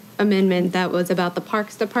amendment that was about the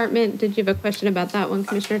Parks Department. Did you have a question about that one,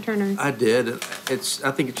 Commissioner Turner? I did.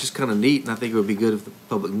 I think it's just kind of neat, and I think it would be good if the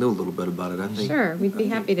public knew a little bit about it, I think. Sure, we'd be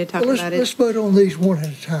happy to talk Well, about let's it. vote on these one at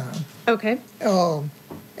a time. Okay.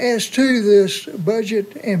 As to this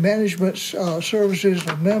Budget and Management Services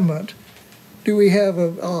Amendment, do we have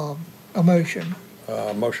a motion?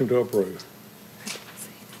 Motion to approve.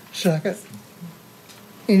 Second.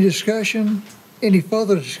 Any discussion? Any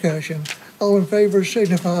further discussion? All in favor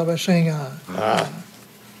signify by saying aye. Aye.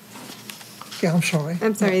 Yeah, I'm sorry.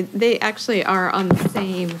 I'm sorry, they actually are on the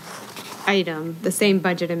same item, the same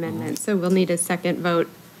budget amendment, so we'll need a second vote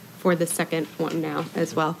for the second one now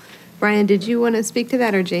as well. Brian, did you want to speak to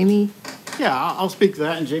that, or Jamie? Yeah, I'll speak to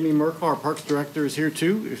that, and Jamie Merkel, our Parks Director, is here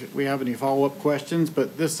too, if we have any follow-up questions.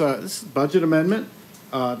 But this budget amendment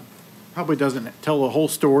probably doesn't tell the whole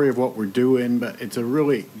story of what we're doing, but it's a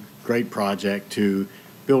really great project to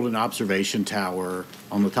build an observation tower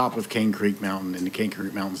on the top of Cane Creek Mountain in the Cane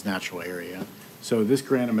Creek Mountains Natural Area. So this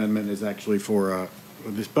grant amendment is actually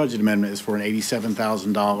this budget amendment is for an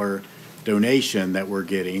 $87,000 donation that we're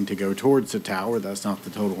getting to go towards the tower. That's not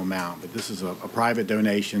the total amount, but this is a private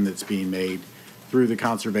donation that's being made through the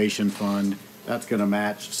Conservation Fund. That's going to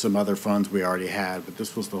match some other funds we already had, but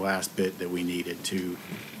this was the last bit that we needed to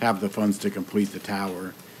have the funds to complete the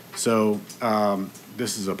tower. So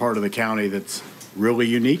this is a part of the county that's really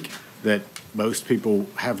unique, that most people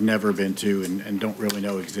have never been to and don't really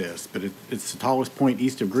know exists. But it's the tallest point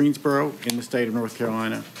east of Greensboro in the state of North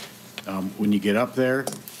Carolina. When you get up there,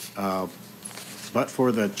 but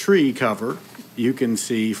for the tree cover, you can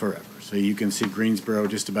see forever. So you can see Greensboro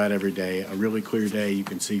just about every day. A really clear day, you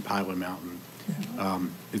can see Pilot Mountain.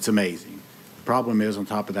 It's amazing. The problem is, on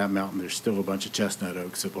top of that mountain, there's still a bunch of chestnut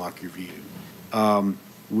oaks that block your view.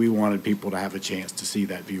 We wanted people to have a chance to see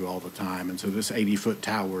that view all the time. And so this 80-foot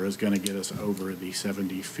tower is going to get us over the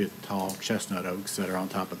 70-foot tall chestnut oaks that are on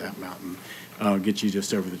top of that mountain, get you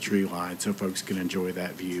just over the tree line so folks can enjoy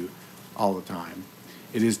that view all the time.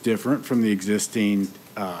 It is different from the existing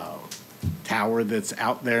tower that's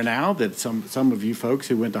out there now that some of you folks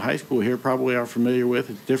who went to high school here probably are familiar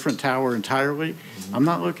with. It's a different tower entirely. I'm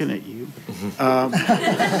not looking at you.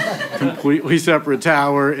 Completely separate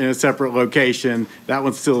tower in a separate location. That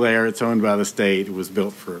one's still there. It's owned by the state. It was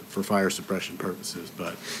built for fire suppression purposes.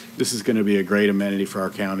 But this is going to be a great amenity for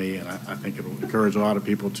our county, and I think it will encourage a lot of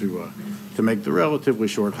people to make the relatively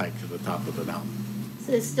short hike to the top of the mountain.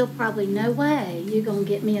 So there's still probably no way you're gonna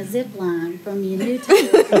get me a zip line from your new tower.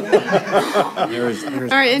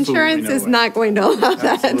 Our insurance is not going to allow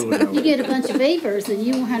that. You get a bunch of beavers and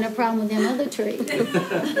you won't have no problem with them other trees.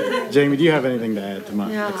 Jamie, do you have anything to add to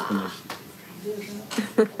my Yeah. explanation?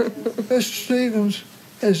 Mr. Stevens,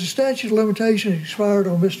 has the statute of limitations expired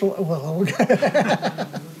on Mr. Well, okay.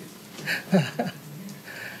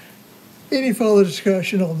 Any further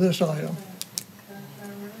discussion on this item?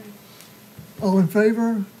 All in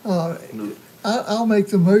favor? I'll make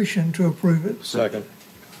the motion to approve it. Second.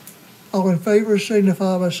 All in favor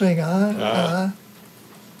signify by saying aye. Aye.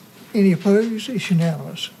 Any opposed? It's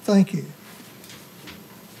unanimous. Thank you.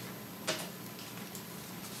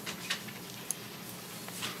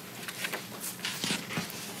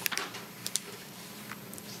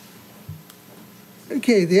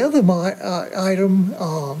 Okay, the other item,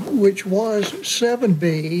 which was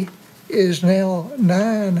 7B, is now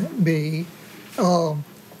 9B.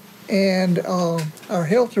 And our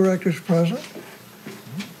health director is present.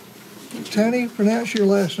 Tony, pronounce your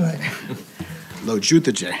last name.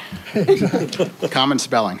 Lojutaje. Exactly. Common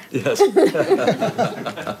spelling. Yes.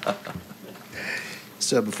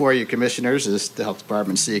 So before you, Commissioners, is the Health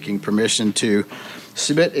Department seeking permission to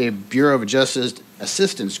submit a Bureau of Justice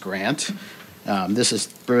Assistance Grant. This is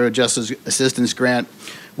Bureau of Justice Assistance Grant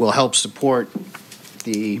will help support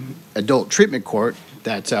the adult treatment court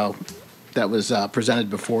that was presented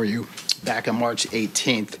before you back on March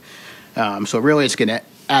 18th. So really it's going to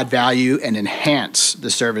add value and enhance the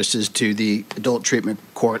services to the adult treatment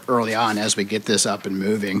court early on as we get this up and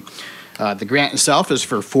moving. The grant itself is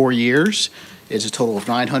for 4 years. It's a total of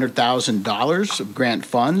 $900,000 of grant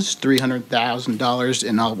funds, $300,000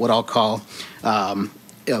 in what I'll call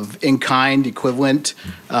of in-kind equivalent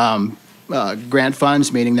grant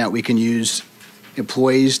funds, meaning that we can use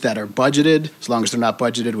employees that are budgeted, as long as they're not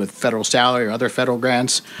budgeted with federal salary or other federal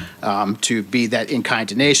grants, to be that in-kind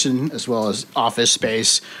donation, as well as office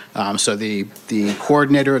space. So the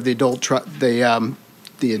coordinator of the adult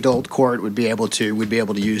court would be able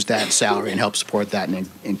to use that salary and help support that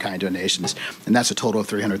in-kind donations, and that's a total of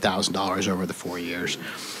 $300,000 over the 4 years.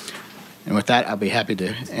 And with that, I'll be happy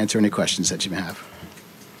to answer any questions that you may have.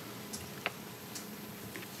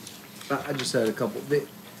 I just had a couple.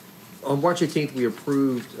 On March 18th, we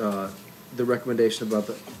approved the recommendation about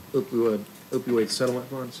the opioid settlement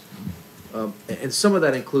funds. And some of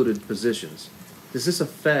that included positions. Does this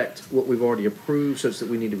affect what we've already approved such that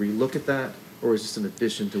we need to relook at that? Or is this an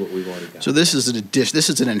addition to what we've already got? So this is an addition,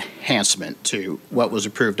 this is an enhancement to what was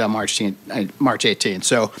approved on March 18th.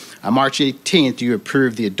 So on March 18th, you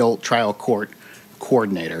approved the adult trial court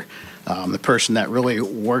coordinator, the person that really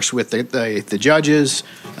works with the judges,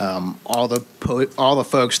 all the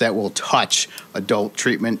folks that will touch adult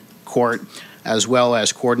treatment court, as well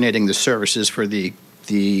as coordinating the services for the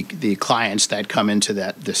clients that come into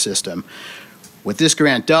the system. What this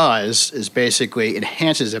grant does is basically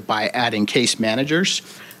enhances it by adding case managers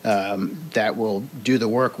that will do the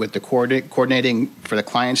work with the coordinating for the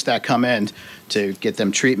clients that come in to get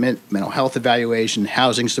them treatment, mental health evaluation,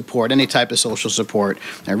 housing support, any type of social support,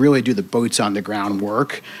 and really do the boots on the ground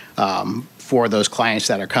work for those clients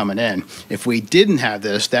that are coming in. If we didn't have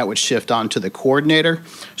this, that would shift on to the coordinator.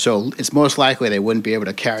 So it's most likely they wouldn't be able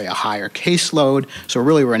to carry a higher caseload. So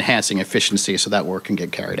really we're enhancing efficiency so that work can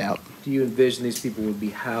get carried out. Do you envision these people would be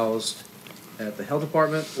housed at the health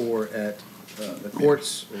department or at the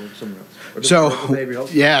courts or somewhere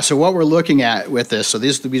else? So what we're looking at with this, so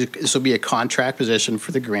this will be a contract position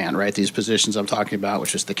for the grant, right? These positions I'm talking about,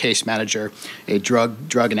 which is the case manager, a drug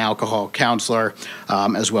and alcohol counselor,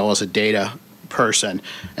 as well as a data person.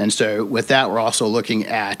 And so with that, we're also looking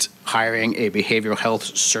at hiring a behavioral health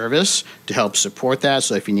service to help support that.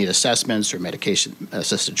 So if you need assessments or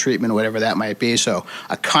medication-assisted treatment, whatever that might be. So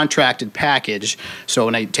a contracted package. So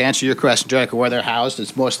to answer your question, Jericho, where they're housed,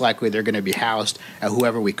 it's most likely they're going to be housed at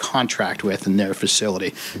whoever we contract with in their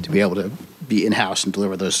facility to be able to be in-house and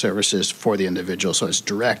deliver those services for the individual. So it's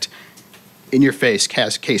direct, in-your-face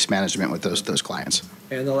case management with those clients.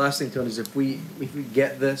 And the last thing, Tony, is if we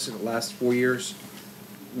get this and it lasts 4 years,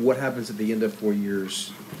 what happens at the end of 4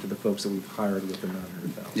 years to the folks that we've hired with the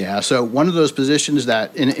 $900,000? Yeah, so one of those positions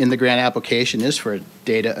that in the grant application is for a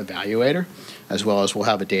data evaluator, as well as we'll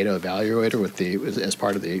have a data evaluator as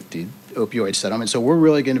part of the opioid settlement. So we're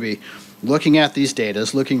really going to be looking at these data,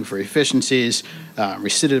 looking for efficiencies,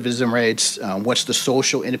 recidivism rates, what's the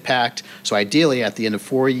social impact. So ideally, at the end of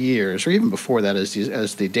 4 years, or even before that, as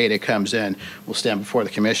the data comes in, we'll stand before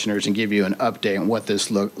the commissioners and give you an update on what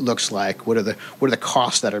this looks like. What are the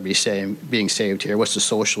costs that are being saved here? What's the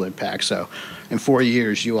social impact? So in 4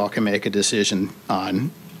 years, you all can make a decision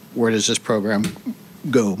on where does this program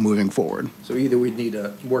go moving forward. So either we'd need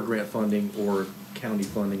more grant funding or county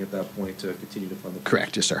funding at that point to continue to fund the program.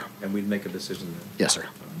 Correct, yes, sir. And we'd make a decision then. Yes, sir.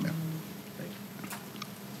 Yeah.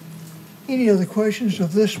 Any other questions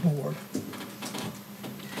of this board?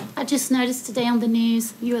 I just noticed today on the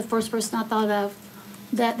news, you were the first person I thought of,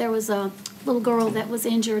 that there was a little girl that was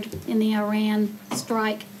injured in the Iran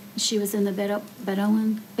strike. She was in the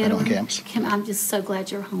Bedouin camps. I'm just so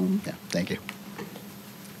glad you're home. Yeah, thank you.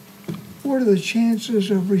 What are the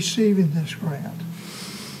chances of receiving this grant?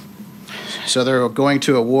 So they're going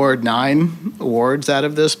to award 9 awards out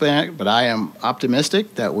of this grant, but I am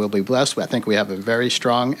optimistic that we'll be blessed. I think we have a very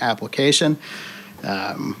strong application.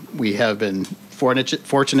 We have been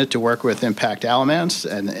fortunate to work with Impact Alamance,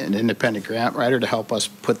 an independent grant writer, to help us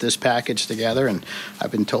put this package together, and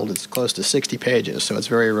I've been told it's close to 60 pages, so it's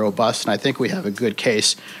very robust, and I think we have a good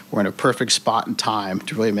case. We're in a perfect spot and time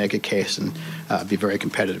to really make a case and be very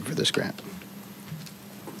competitive for this grant.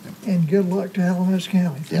 And good luck to Alamance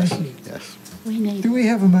County. Thank you. Yes. Do we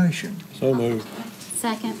have a motion? So moved.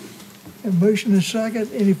 Second. A motion and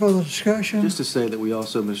second. Any further discussion? Just to say that we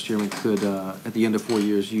also, Mr. Chairman, could, at the end of 4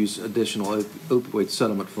 years, use additional opioid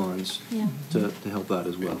settlement funds to help out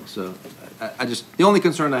as well. So the only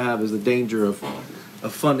concern I have is the danger of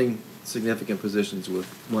funding significant positions with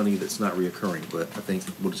money that's not reoccurring, but I think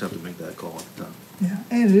we'll just have to make that call at the time. Yeah,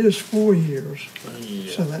 and it is 4 years,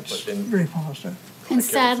 Yeah, so that's but then- very positive. And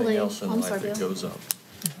sadly, Everything else in I'm life, sorry, it Bill. goes up.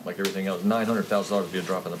 Like everything else, $900,000 would be a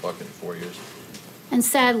drop in the bucket in 4 years. And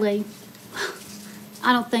sadly,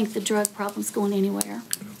 I don't think the drug problem's going anywhere.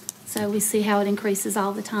 So we see how it increases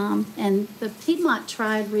all the time. And the Piedmont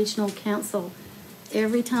Triad Regional Council,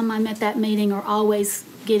 every time I'm at that meeting, are always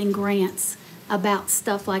getting grants about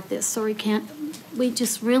stuff like this. So we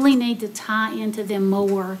just really need to tie into them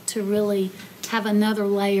more to really have another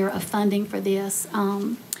layer of funding for this.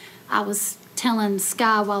 I was telling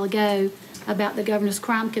Sky a while ago about the Governor's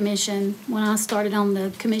Crime Commission. When I started on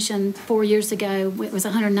the commission 4 years ago, it was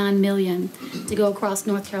 $109 million to go across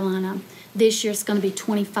North Carolina. This year it's going to be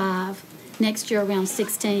 25. Next year around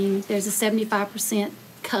 16. There's a 75%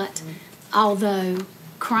 cut, although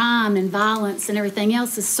crime and violence and everything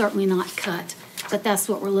else is certainly not cut. But that's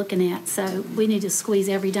what we're looking at. So we need to squeeze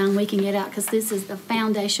every dime we can get out because this is the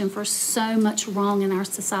foundation for so much wrong in our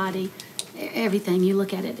society. Everything you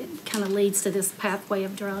look at it, it kind of leads to this pathway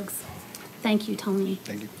of drugs. Thank you, Tony.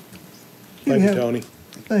 Thank you. Thank you, Tony.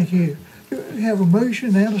 Thank you. We have a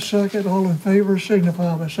motion and a second. All in favor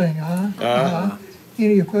signify by saying aye. Aye.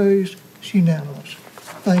 Any opposed? It's unanimous.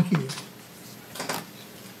 Thank you.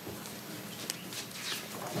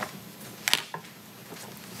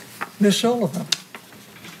 Ms. Sullivan.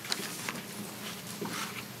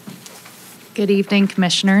 Good evening,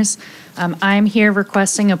 Commissioners. I'm here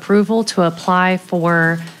requesting approval to apply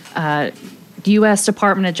for U.S.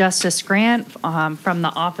 Department of Justice grant from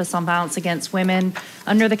the Office on Violence Against Women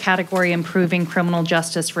under the category Improving Criminal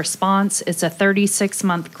Justice Response. It's a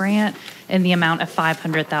 36-month grant in the amount of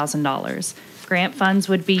 $500,000. Grant funds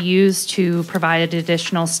would be used to provide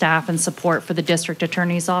additional staff and support for the District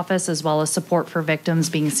Attorney's Office, as well as support for victims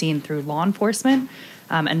being seen through law enforcement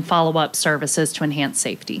and follow-up services to enhance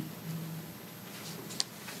safety.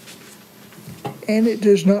 And it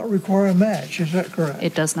does not require a match, is that correct?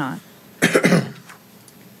 It does not.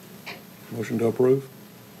 Motion to approve?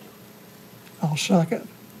 I'll second.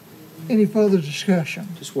 Any further discussion?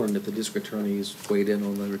 Just wondering if the district attorneys weighed in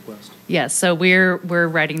on the request. Yes, so we're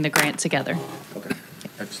writing the grant together. Okay,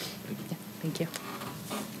 excellent. Thank you.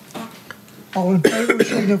 Thank you. All in favor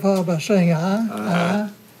signify by saying aye. Aye.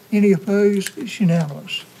 Any opposed? It's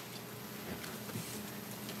unanimous.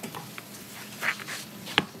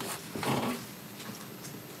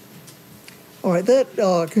 All right,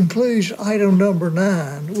 that concludes item number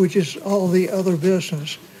 9, which is all the other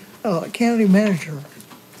business. County Manager.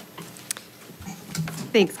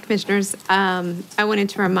 Thanks, Commissioners. I wanted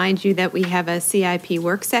to remind you that we have a CIP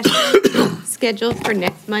work session scheduled for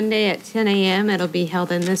next Monday at 10 a.m. It'll be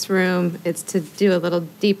held in this room. It's to do a little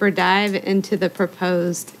deeper dive into the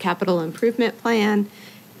proposed capital improvement plan,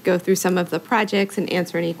 go through some of the projects and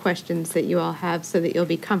answer any questions that you all have so that you'll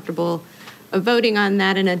be comfortable voting on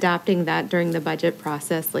that and adopting that during the budget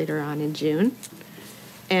process later on in June.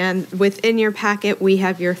 And within your packet, we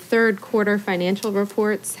have your third quarter financial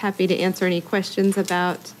reports. Happy to answer any questions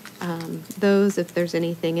about those if there's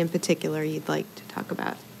anything in particular you'd like to talk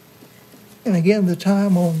about. And again, the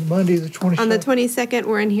time on Monday, the 22nd. On the 22nd,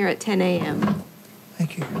 we're in here at 10 a.m.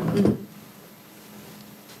 Thank you.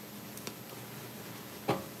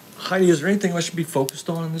 Heidi, is there anything I should be focused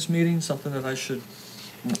on in this meeting? Something that I should,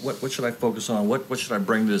 what should I focus on? What should I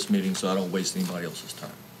bring to this meeting so I don't waste anybody else's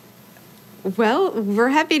time? Well, we're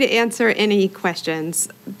happy to answer any questions.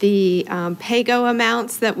 The pay-go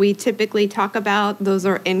amounts that we typically talk about, those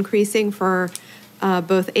are increasing for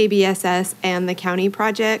both ABSS and the county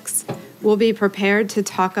projects. We'll be prepared to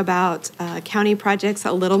talk about county projects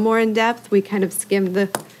a little more in depth. We kind of skimmed the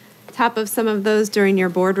top of some of those during your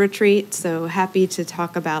board retreat, so happy to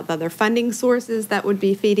talk about the other funding sources that would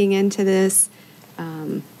be feeding into this.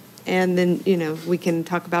 And then, we can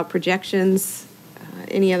talk about projections,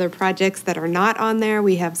 any other projects that are not on there.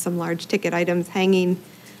 We have some large ticket items hanging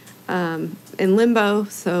in limbo,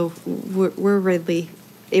 so we're readily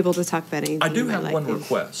able to talk about anything. I do have one to.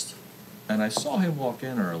 request, and I saw him walk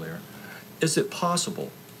in earlier. Is it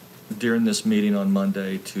possible during this meeting on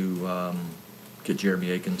Monday to get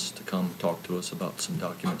Jeremy Akins to come talk to us about some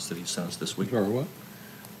documents that he sent us this week? Or what?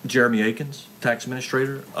 Jeremy Akins, tax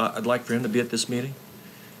administrator. I'd like for him to be at this meeting,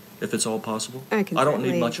 if it's all possible. I can don't need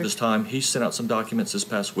certainly much of his time. He sent out some documents this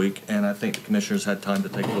past week, and I think the commissioners had time to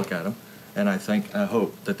take a look at them. And I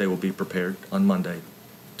hope that they will be prepared on Monday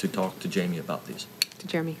to talk to Jamie about these. To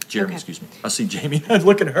Jeremy. Jeremy, Okay. excuse me. I see Jamie.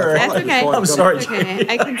 Look at her. That's okay. I'm sorry, That's okay. Jamie.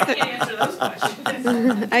 I can answer those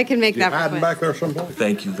questions. I can make that Hiding request. back there someplace?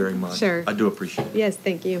 Thank you very much. Sure. I do appreciate it. Yes,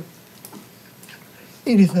 thank you.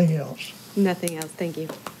 Anything else? Nothing else, thank you.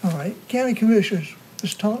 All right, County Commissioners,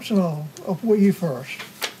 Ms. Thompson, I'll appoint you first.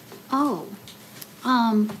 Oh,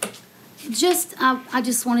 I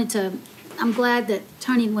just wanted to, I'm glad that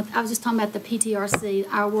Tony, I was just talking about the PTRC,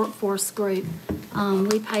 our workforce group.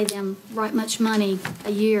 We pay them right much money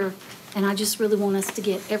a year, and I just really want us to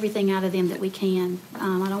get everything out of them that we can.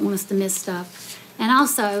 I don't want us to miss stuff. And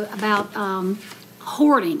also about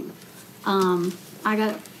hoarding. I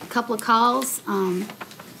got a couple of calls.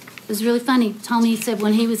 It was really funny. Tony said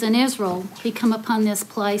when he was in Israel, he come upon this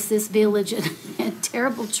place, this village, and had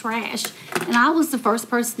terrible trash. And I was the first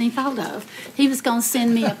person he thought of. He was going to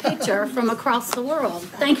send me a picture from across the world.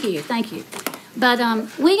 Thank you, thank you. But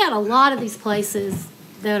we got a lot of these places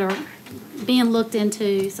that are being looked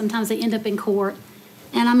into. Sometimes they end up in court.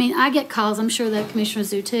 And I mean, I get calls, I'm sure that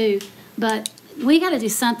commissioners do too, but we got to do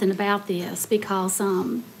something about this because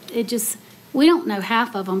we don't know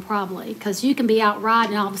half of them probably, because you can be out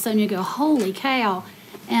riding and all of a sudden you go, holy cow.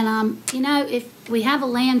 And, you know, if we have a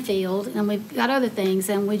landfill and we've got other things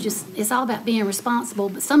and it's all about being responsible,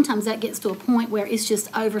 but sometimes that gets to a point where it's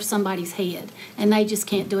just over somebody's head and they just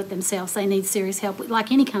can't do it themselves. They need serious help,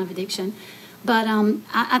 like any kind of addiction. But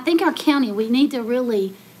I think our county, we need to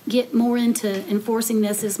really get more into enforcing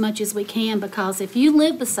this as much as we can, because if you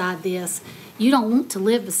live beside this, you don't want to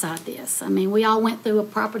live beside this. I mean, we all went through a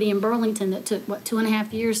property in Burlington that took,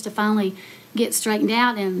 2.5 years to finally get straightened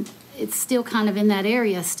out, and it's still kind of in that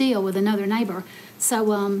area still with another neighbor.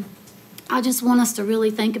 So I just want us to really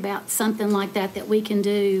think about something like that we can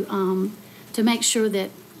do to make sure that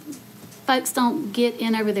folks don't get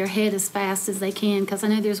in over their head as fast as they can, because I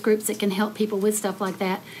know there's groups that can help people with stuff like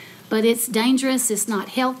that. But it's dangerous, it's not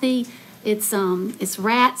healthy, it's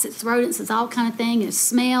rats, it's rodents, it's all kind of thing, it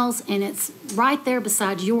smells, and it's right there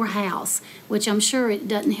beside your house, which I'm sure it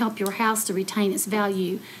doesn't help your house to retain its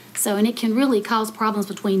value. So, and it can really cause problems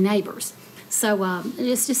between neighbors. So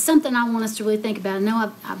it's just something I want us to really think about. I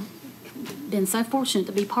know I've been so fortunate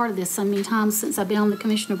to be part of this so many times since I've been on the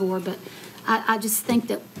commissioner board, but I just think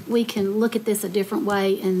that we can look at this a different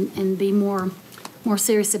way and be more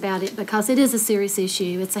serious about it, because it is a serious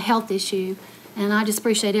issue. It's a health issue, and I just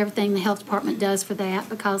appreciate everything the health department does for that,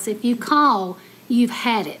 because if you call, you've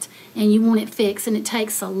had it, and you want it fixed, and it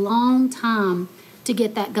takes a long time to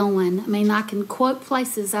get that going. I mean, I can quote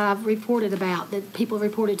places I've reported about that people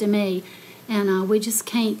reported to me, and we just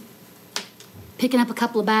can't, picking up a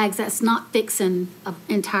couple of bags, that's not fixing an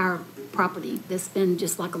entire property that's been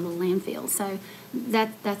just like a little landfill. So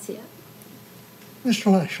that's it.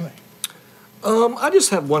 Mr. Lashley. I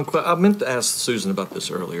just have one question. I meant to ask Susan about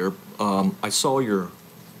this earlier. I saw your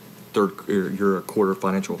your quarter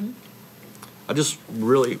financial. Mm-hmm. I just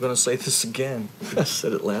really going to say this again. I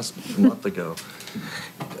said it last month ago.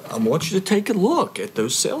 I want you to take a look at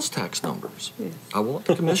those sales tax numbers. Yes. I want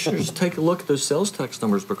the commissioners to take a look at those sales tax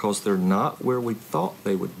numbers, because they're not where we thought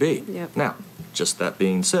they would be. Yep. Now, just that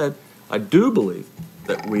being said, I do believe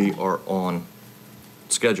that we are on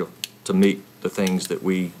schedule to meet the things that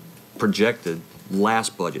we projected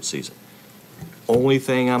last budget season. Only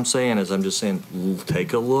thing I'm saying is, I'm just saying,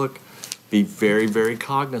 take a look, be very, very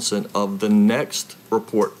cognizant of the next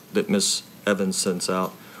report that Ms. Evans sends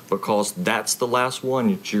out, because that's the last one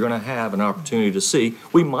that you're going to have an opportunity to see.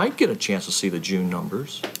 We might get a chance to see the June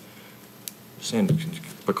numbers,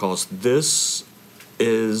 because this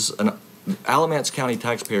is an Alamance County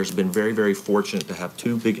taxpayers have been very, very fortunate to have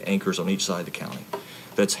two big anchors on each side of the county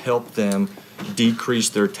that's helped them decrease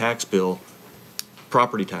their tax bill,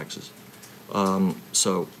 property taxes.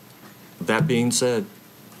 So that being said,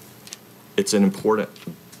 it's an important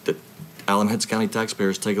that Alamance County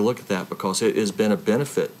taxpayers take a look at that, because it has been a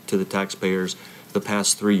benefit to the taxpayers the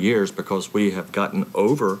past 3 years, because we have gotten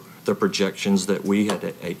over the projections that we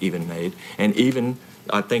had even made. And even,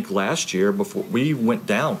 I think last year, before we went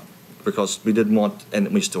down because we didn't want,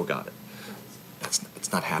 and we still got it.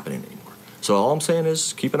 It's not happening anymore. So all I'm saying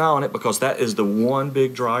is keep an eye on it, because that is the one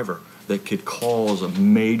big driver that could cause a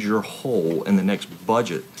major hole in the next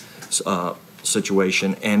budget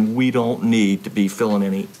situation, and we don't need to be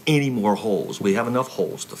filling any more holes. We have enough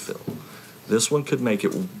holes to fill. This one could make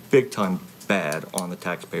it big time bad on the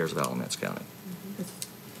taxpayers of Alamance County.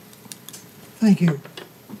 Thank you.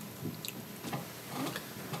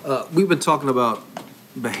 We've been talking about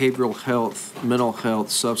behavioral health, mental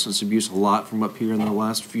health, substance abuse a lot from up here in the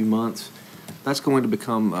last few months. That's going to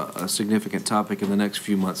become a significant topic in the next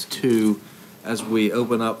few months too, as we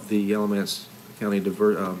open up the Alamance County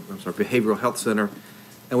Behavioral Health Center.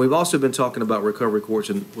 And we've also been talking about recovery courts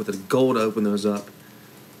and with a goal to open those up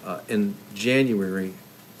in January.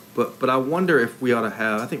 But I wonder if we ought to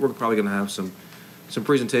have, I think we're probably going to have some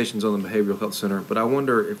presentations on the Behavioral Health Center, but I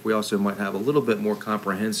wonder if we also might have a little bit more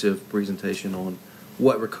comprehensive presentation on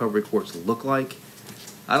what recovery courts look like.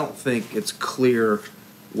 I don't think it's clear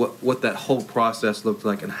what that whole process looked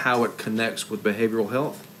like and how it connects with behavioral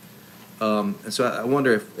health. And so I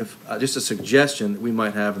wonder if just a suggestion that we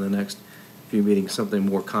might have in the next few meetings, something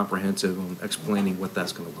more comprehensive on explaining what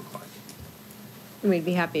that's going to look like. We'd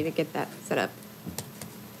be happy to get that set up.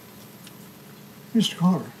 Mr.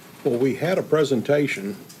 Carter. Well, we had a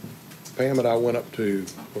presentation. Pam and I went up to,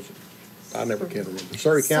 I never can remember,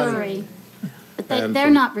 Surrey County. Surrey. But they're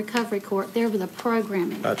not recovery court, they're the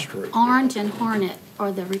programming. That's true. Orange and Hornet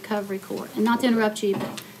are the recovery court. And not to interrupt you,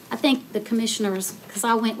 but I think the commissioners, because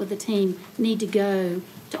I went with the team, need to go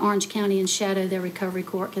to Orange County and shadow their recovery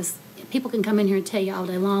court, because people can come in here and tell you all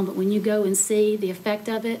day long, but when you go and see the effect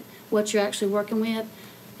of it, what you're actually working with,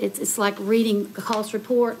 it's like reading a cost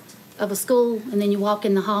report of a school, and then you walk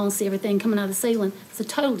in the hall and see everything coming out of the ceiling. It's a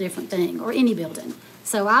total different thing, or any building.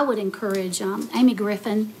 So I would encourage, Amy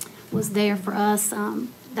Griffin was there for us.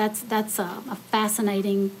 That's a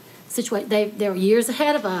fascinating situation. They're years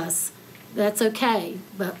ahead of us. That's okay,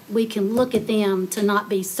 but we can look at them to not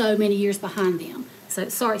be so many years behind them. So,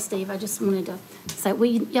 sorry, Steve, I just wanted to say,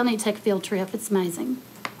 y'all need to take a field trip. It's amazing.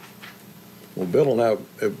 Well, Bill and I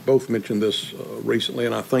have both mentioned this recently,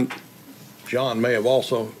 and I think John may have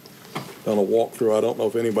also done a walkthrough. I don't know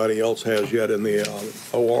if anybody else has yet in the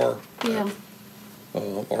OR. Yeah.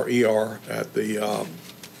 Or ER at the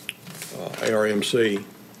ARMC.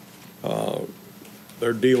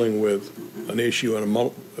 They're dealing with an issue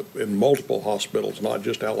in multiple hospitals, not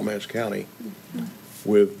just Alamance County,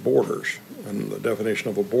 with boarders. And the definition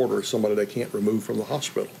of a boarder is somebody they can't remove from the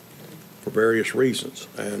hospital for various reasons.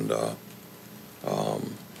 And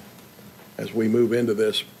as we move into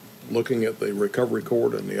this, looking at the recovery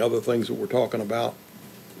court and the other things that we're talking about,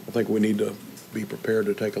 I think we need to be prepared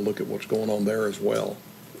to take a look at what's going on there as well.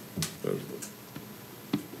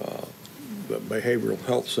 The Behavioral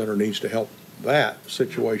Health Center needs to help that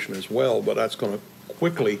situation as well, but that's going to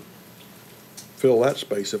quickly fill that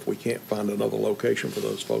space if we can't find another location for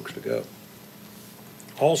those folks to go.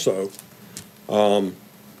 Also,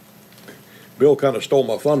 Bill kind of stole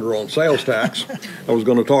my thunder on sales tax. I was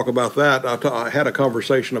going to talk about that. I had a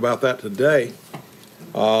conversation about that today.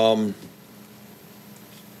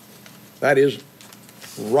 That is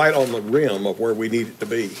right on the rim of where we need it to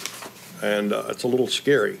be. And it's a little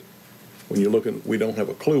scary when you're looking, we don't have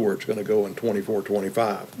a clue where it's going to go in 24,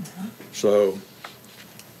 25. So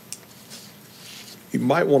you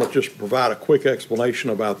might want to just provide a quick explanation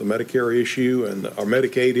about the Medicare issue and our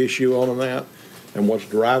Medicaid issue on that and what's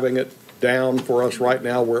driving it down for us right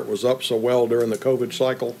now where it was up so well during the COVID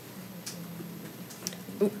cycle.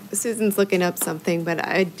 Susan's looking up something, but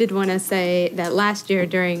I did want to say that last year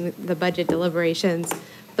during the budget deliberations,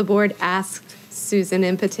 the board asked Susan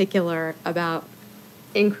in particular about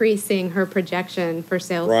increasing her projection for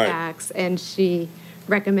sales tax, and she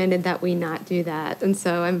recommended that we not do that. And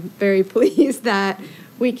so I'm very pleased that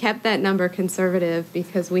we kept that number conservative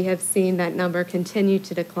because we have seen that number continue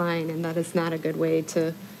to decline, and that is not a good way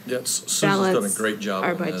to Susan's balance done a great job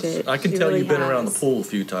our on budget. this. I can She tell really you've been around the has. pool a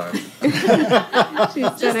few times. She's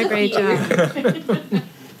done a great job.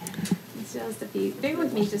 Just a few, bear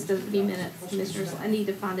with me just a few minutes, Commissioners. I need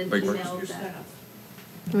to find an Big email works. that,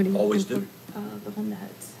 What do you Always think? do. the one that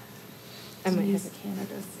I might Denise have it.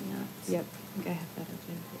 Canada sent. Yep, I think I have that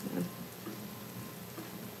open.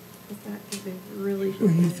 Is that, because they really.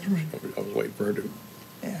 I was waiting for her to,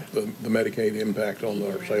 the Medicaid impact on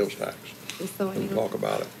our sales tax. Just so I We'll know. talk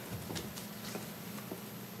about it.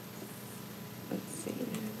 Let's see.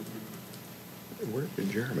 Where did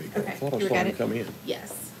Jeremy go? I Okay, thought I you saw got him it? come in.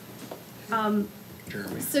 Yes.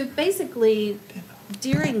 Jeremy. So basically,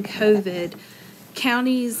 during COVID,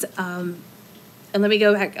 counties, and let me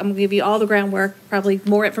go back, I'm gonna give you all the groundwork, probably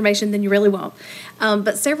more information than you really want.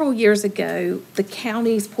 But several years ago, the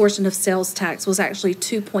county's portion of sales tax was actually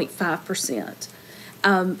 2.5%.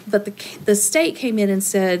 But the state came in and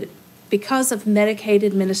said, because of Medicaid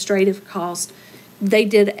administrative cost, they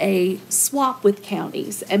did a swap with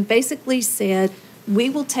counties and basically said, we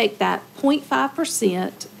will take that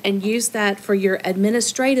 0.5% and use that for your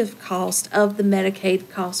administrative cost of the Medicaid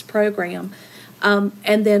cost program.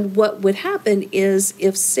 And then what would happen is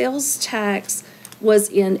if sales tax was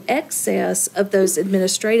in excess of those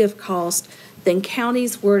administrative costs, then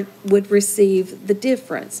counties would receive the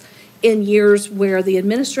difference. In years where the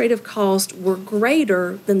administrative costs were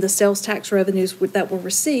greater than the sales tax revenues that were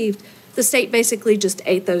received, the state basically just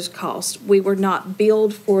ate those costs. We were not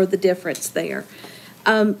billed for the difference there.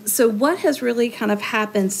 So what has really kind of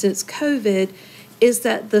happened since COVID is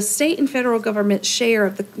that the state and federal government share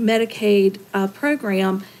of the Medicaid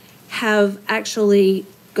program have actually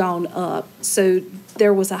gone up. So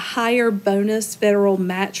there was a higher bonus federal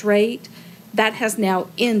match rate that has now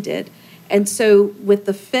ended. And so with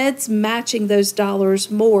the feds matching those dollars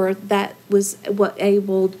more, that was what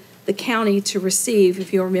enabled the county to receive,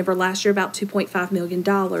 if you remember last year, about $2.5 million.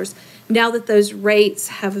 Now that those rates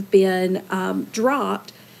have been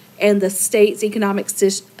dropped and the state's economic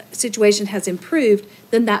situation has improved,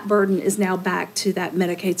 then that burden is now back to that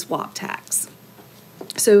Medicaid swap tax.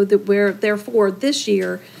 So that we're, therefore, this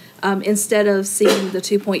year, instead of seeing the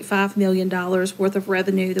 $2.5 million worth of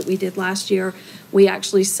revenue that we did last year, we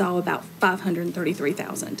actually saw about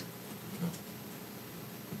 $533,000.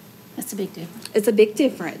 That's a big difference. It's a big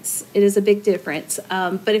difference. It is a big difference.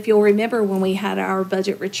 But if you'll remember when we had our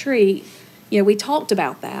budget retreat, we talked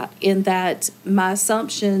about that in that my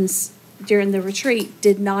assumptions during the retreat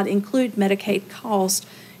did not include Medicaid cost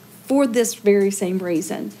for this very same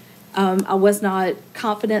reason. I was not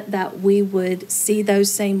confident that we would see those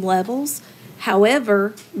same levels.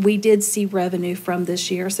 However, we did see revenue from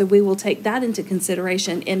this year, so we will take that into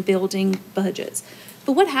consideration in building budgets.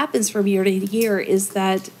 But what happens from year to year is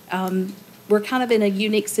that we're kind of in a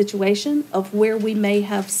unique situation of where we may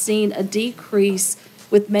have seen a decrease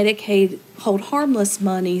with Medicaid hold harmless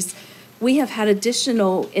monies. We have had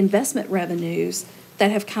additional investment revenues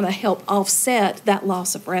that have kind of helped offset that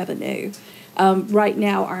loss of revenue. Right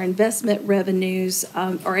now, our investment revenues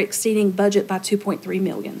are exceeding budget by $2.3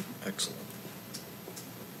 million. Excellent.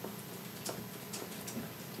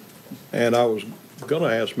 And I was going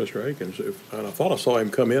to ask Mr. Akins, and I thought I saw him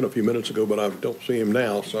come in a few minutes ago, but I don't see him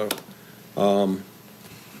now. So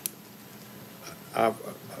I've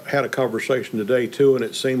had a conversation today, too, and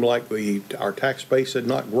it seemed like our tax base had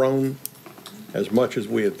not grown as much as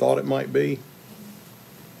we had thought it might be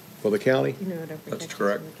for the county. That's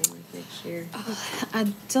correct.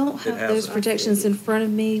 I don't have those projections in front of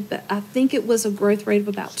me, but I think it was a growth rate of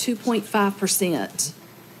about 2.5%.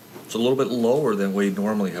 It's a little bit lower than we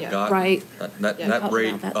normally have gotten. Right. That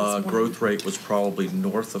rate, growth rate was probably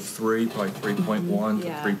north of 3, probably 3.1 to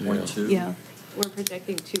 3.2. Yeah. We're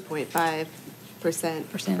projecting 2.5%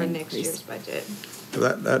 for next year's budget.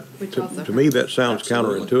 To me, that sounds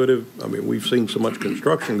counterintuitive. I mean, we've seen so much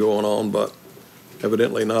construction going on, but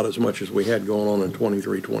evidently not as much as we had going on in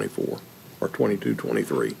 23, 24, or 22,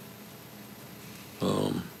 23.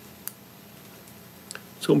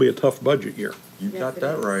 It's going to be a tough budget year. You got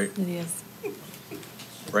that right. It is.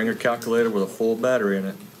 Bring a calculator with a full battery in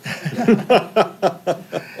it. Is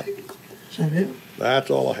that it?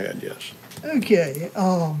 That's all I had, yes. Okay,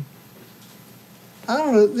 I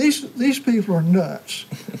don't know, these people are nuts.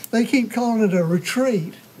 They keep calling it a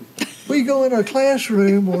retreat. We go in a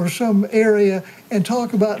classroom or some area and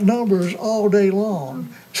talk about numbers all day long.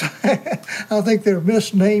 I think they're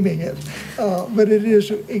misnaming it, but it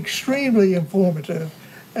is extremely informative,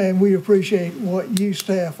 and we appreciate what you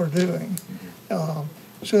staff are doing.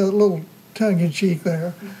 So a little tongue-in-cheek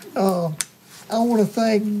there. I want to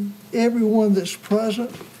thank everyone that's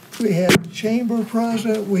present. We have the chamber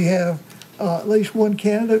present. We have at least one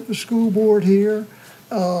candidate for school board here.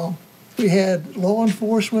 We had law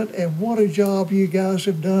enforcement, and what a job you guys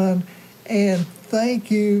have done. And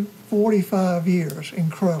thank you, 45 years,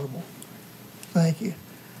 incredible. Thank you.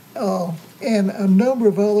 And a number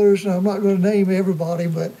of others, and I'm not going to name everybody,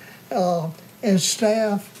 but, and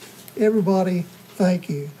staff, everybody, thank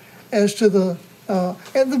you. As to the,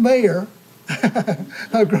 and the mayor,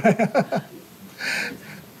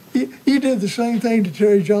 you did the same thing to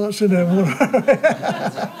Terry Johnson and one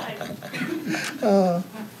of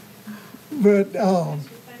but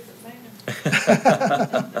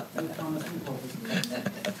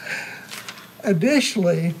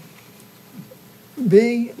additionally,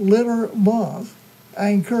 being Litter Month, I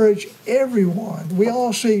encourage everyone, we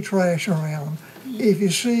all see trash around. If you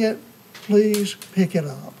see it, please pick it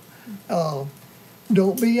up.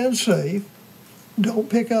 Don't be unsafe. Don't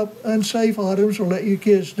pick up unsafe items or let your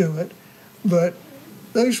kids do it. But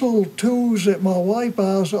those little tools that my wife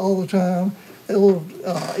buys all the time, the little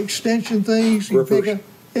extension things you pick up,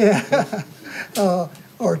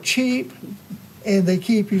 are cheap and they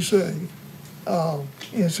keep you safe.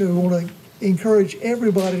 And so we want to encourage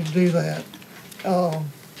everybody to do that.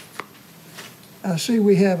 I see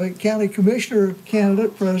we have a county commissioner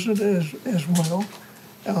candidate present as well.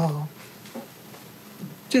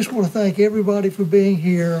 Just want to thank everybody for being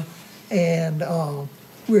here, and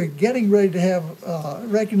we're getting ready to have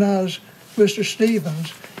recognize Mr.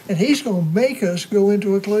 Stevens, and he's going to make us go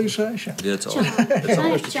into a closed session. Yeah, it's all.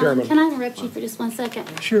 John, can I interrupt you for just 1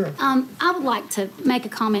 second? Sure. I would like to make a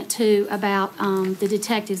comment too about the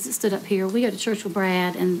detectives that stood up here. We go to church with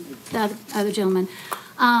Brad and the other gentleman.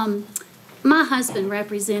 My husband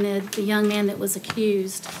represented the young man that was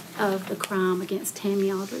accused of the crime against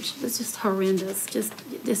Tammy Aldridge. It was just horrendous, just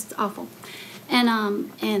awful.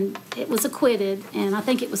 And it was acquitted, and I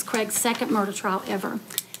think it was Craig's second murder trial ever.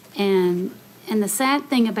 And the sad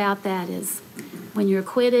thing about that is when you're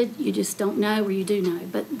acquitted, you just don't know or you do know.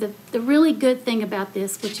 But the really good thing about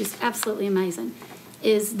this, which is absolutely amazing,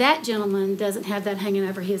 is that gentleman doesn't have that hanging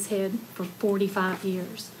over his head for 45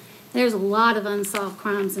 years. There's a lot of unsolved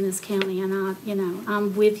crimes in this county, and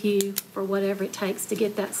I'm with you for whatever it takes to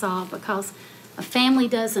get that solved, because a family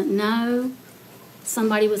doesn't know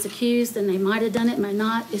somebody was accused and they might have done it, may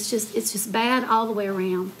not. It's just bad all the way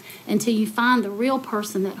around. Until you find the real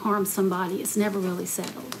person that harmed somebody, it's never really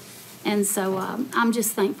settled. And so I'm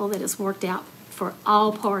just thankful that it's worked out for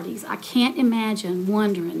all parties. I can't imagine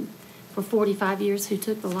wondering for 45 years who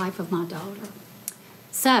took the life of my daughter.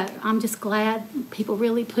 So I'm just glad people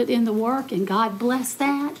really put in the work, and God bless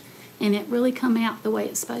that, and it really come out the way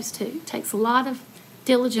it's supposed to. It takes a lot of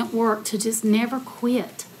diligent work to just never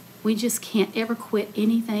quit. We just can't ever quit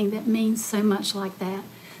anything that means so much like that.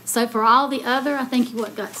 So for all the other, I think you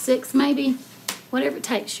got 6 maybe, whatever it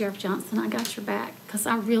takes, Sheriff Johnson, I got your back, because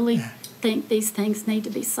I really think these things need to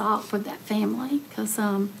be solved for that family, because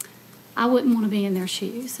I wouldn't want to be in their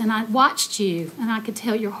shoes. And I watched you, and I could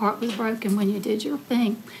tell your heart was broken when you did your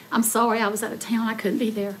thing. I'm sorry I was out of town. I couldn't be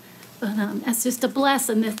there. But that's just a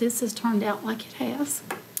blessing that this has turned out like it has.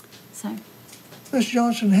 So, Mr.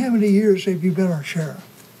 Johnson, how many years have you been our sheriff?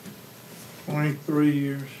 23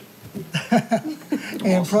 years.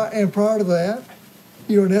 And prior to that,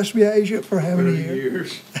 you were an SBA agent for how many 30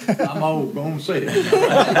 years? I'm old, go on and say it.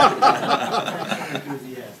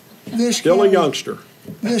 Still a youngster.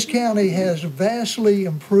 This county has vastly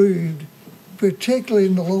improved, particularly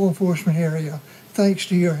in the law enforcement area, thanks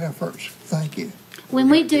to your efforts. Thank you. when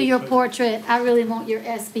we do your portrait, I really want your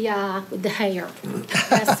SBI with the hair.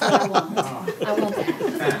 That's what I want. I want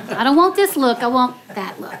that. I don't want this look, I want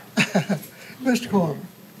that look. Mr. Carter.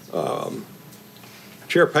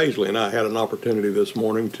 Chair Paisley and I had an opportunity this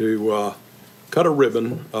morning to cut a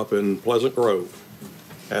ribbon up in Pleasant Grove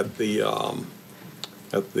at the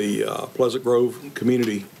Pleasant Grove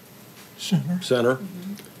Community Center.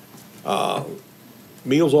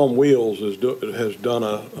 Meals on Wheels has done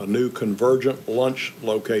a new convergent lunch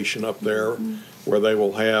location up there where they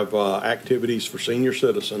will have activities for senior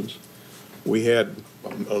citizens. We had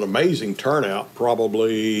an amazing turnout,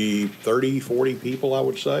 probably 30, 40 people, I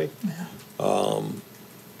would say.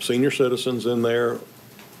 Senior citizens in there,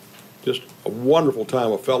 just a wonderful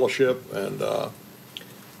time of fellowship, and I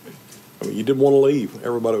mean, you didn't want to leave.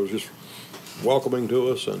 Everybody was just welcoming to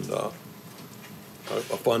us, and a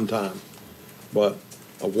fun time. But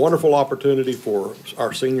a wonderful opportunity for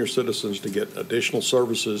our senior citizens to get additional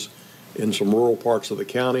services in some rural parts of the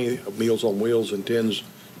county. Meals on Wheels intends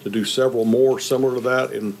to do several more similar to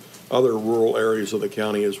that in other rural areas of the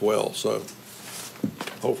county as well. So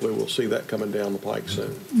hopefully we'll see that coming down the pike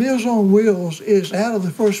soon. Meals on Wheels is out of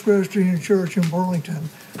the First Presbyterian Church in Burlington,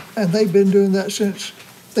 and they've been doing that since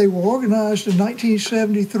they were organized in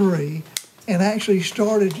 1973 and actually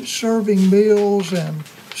started serving meals and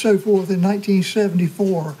so forth in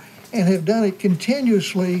 1974 and have done it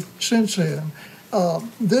continuously since then.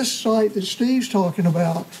 This site that Steve's talking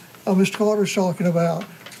about, Mr. Carter's talking about,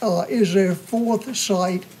 is their fourth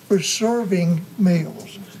site for serving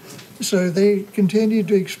meals. So they continue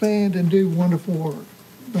to expand and do wonderful work.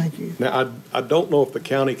 Thank you. Now, I don't know if the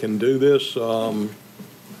county can do this.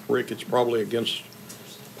 Rick, it's probably against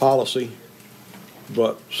policy,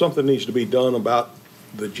 but something needs to be done about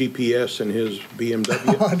the GPS in his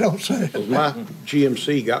BMW. I don't say. My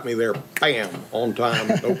GMC got me there, bam, on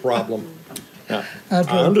time, no problem. Now, I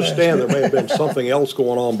understand there may have been something else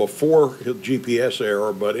going on before his GPS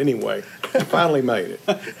error, but anyway, he finally made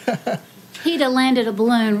it. He'd have landed a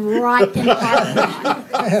balloon right in the parking lot.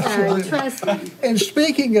 Absolutely. So, trust me. And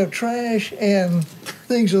speaking of trash and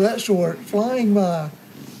things of that sort, flying my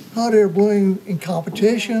hot air balloon in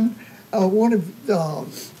competition, one of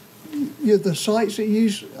the sites that you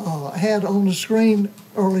had on the screen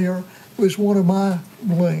earlier was one of my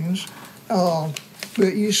balloons.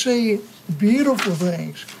 But you see beautiful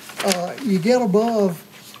things. You get above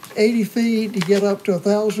 80 feet, you get up to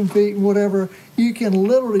 1,000 feet and whatever, you can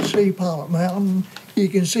literally see Pilot Mountain. You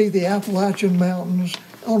can see the Appalachian Mountains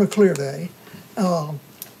on a clear day,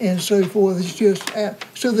 and so forth. It's just,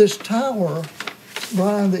 so this tower,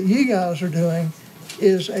 Brian, that you guys are doing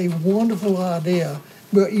is a wonderful idea,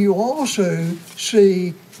 but you also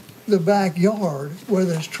see the backyard where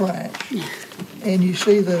there's trash, and you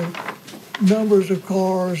see the numbers of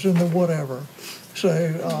cars and the whatever.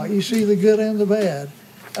 So you see the good and the bad.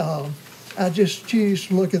 I just choose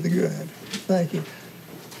to look at the good. Thank you.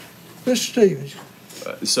 Mr. Stevens.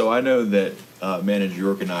 So I know that Manager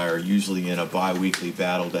York and I are usually in a bi-weekly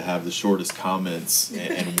battle to have the shortest comments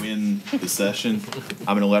and win the session.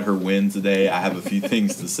 I'm going to let her win today. I have a few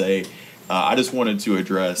things to say. I just wanted to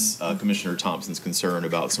address Commissioner Thompson's concern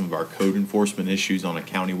about some of our code enforcement issues on a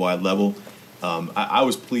countywide level. I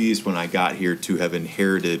was pleased when I got here to have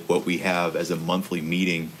inherited what we have as a monthly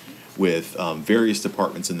meeting with various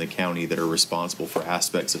departments in the county that are responsible for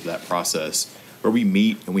aspects of that process, where we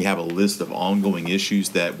meet and we have a list of ongoing issues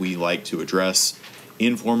that we like to address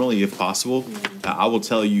informally if possible. I will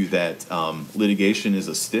tell you that litigation is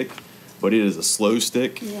a stick, but it is a slow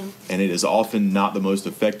stick, and it is often not the most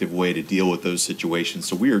effective way to deal with those situations.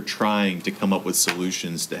 So we are trying to come up with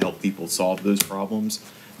solutions to help people solve those problems.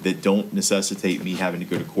 that don't necessitate me having to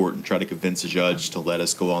go to court and try to convince a judge to let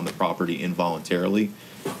us go on the property involuntarily.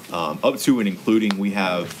 Up to and including, we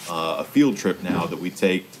have a field trip now that we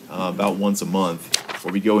take about once a month,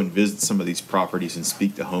 where we go and visit some of these properties and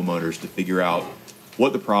speak to homeowners to figure out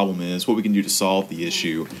what the problem is, what we can do to solve the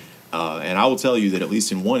issue. And I will tell you that at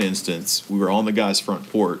least in one instance, we were on the guy's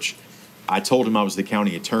front porch. I told him I was the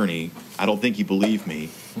county attorney. I don't think he believed me.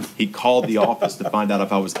 He called the office to find out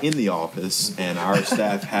if I was in the office, and our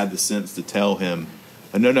staff had the sense to tell him,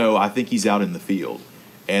 no, I think he's out in the field.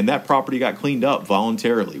 And that property got cleaned up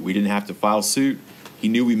voluntarily. We didn't have to file suit. He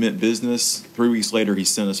knew we meant business. 3 weeks later, he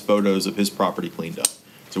sent us photos of his property cleaned up.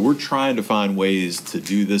 So we're trying to find ways to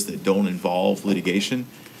do this that don't involve litigation,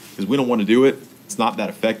 because we don't want to do it. It's not that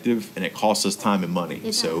effective, and it costs us time and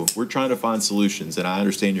money. So we're trying to find solutions, and I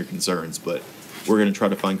understand your concerns, but we're going to try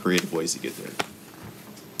to find creative ways to get there.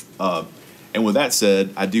 And with that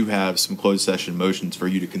said, I do have some closed session motions for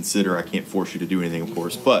you to consider. I can't force you to do anything, of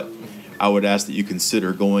course, but I would ask that you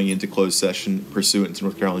consider going into closed session pursuant to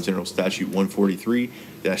North Carolina General Statute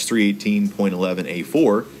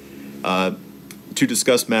 143-318.11A4 to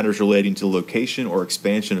discuss matters relating to location or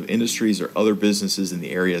expansion of industries or other businesses in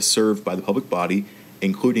the area served by the public body,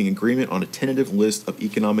 including agreement on a tentative list of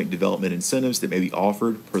economic development incentives that may be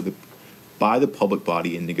offered by the public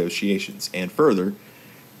body in negotiations. And further,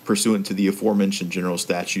 pursuant to the aforementioned general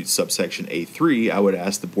statute subsection A3, I would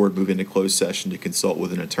ask the board move into closed session to consult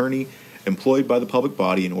with an attorney employed by the public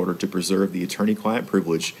body in order to preserve the attorney-client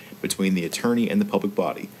privilege between the attorney and the public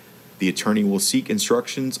body. The attorney will seek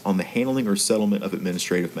instructions on the handling or settlement of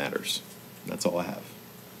administrative matters. That's all I have.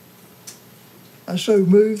 I so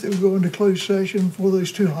move that we go into closed session for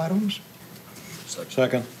those two items.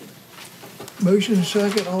 Second. Motion and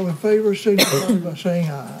second, all in favor, signify by saying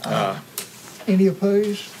aye. Aye. Any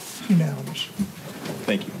opposed? Unanimous.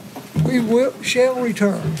 Thank you. We shall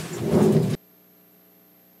return.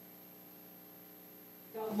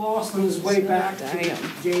 Got lost on his way back to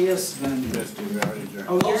JS.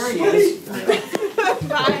 Oh, there he is.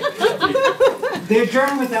 They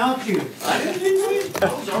adjourned without you. I didn't think we.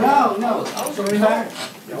 No. So in fact,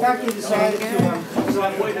 he decided to.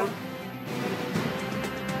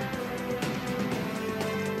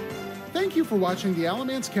 Thank you for watching the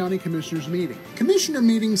Alamance County Commissioners Meeting. Commissioner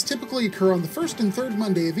meetings typically occur on the first and third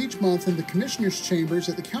Monday of each month in the Commissioners' Chambers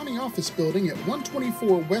at the County Office Building at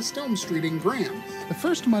 124 West Elm Street in Graham. The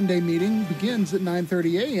first Monday meeting begins at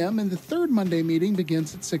 9:30 a.m. and the third Monday meeting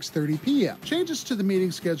begins at 6:30 p.m. Changes to the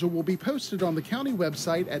meeting schedule will be posted on the county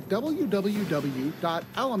website at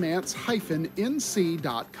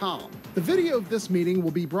www.alamance-nc.com. The video of this meeting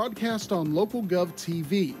will be broadcast on LocalGov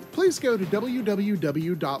TV. Please go to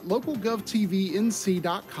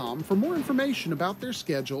www.localgovtvnc.com for more information about their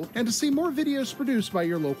schedule and to see more videos produced by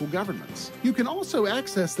your local governments. You can also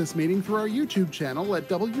access this meeting through our YouTube channel at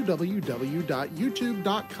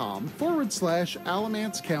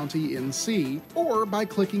www.youtube.com/Alamance County NC or by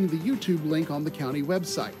clicking the YouTube link on the county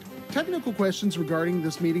website. Technical questions regarding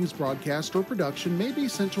this meeting's broadcast or production may be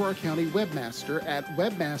sent to our county webmaster at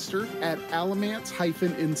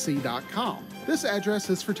webmaster@alamance-nc.com. This address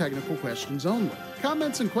is for technical questions only.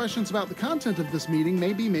 Comments and questions about the content of this meeting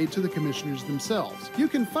may be made to the commissioners themselves. You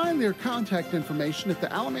can find their contact information at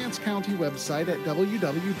the Alamance County website at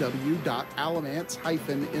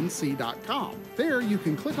www.alamance-nc.com. There, you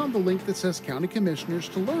can click on the link that says County Commissioners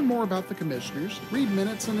to learn more about the commissioners, read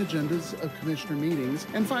minutes and agendas of commissioner meetings,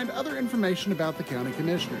 and find other information about the County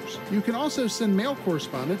Commissioners. You can also send mail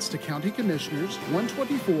correspondence to County Commissioners,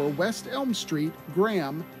 124 West Elm Street,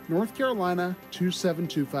 Graham, North Carolina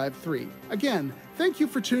 27253. Again, thank you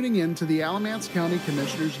for tuning in to the Alamance County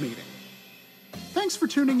Commissioners Meeting. Thanks for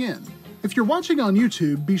tuning in. If you're watching on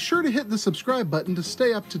YouTube, be sure to hit the subscribe button to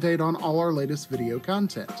stay up to date on all our latest video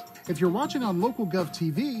content. If you're watching on LocalGov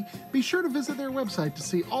TV, be sure to visit their website to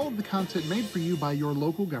see all of the content made for you by your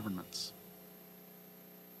local governments.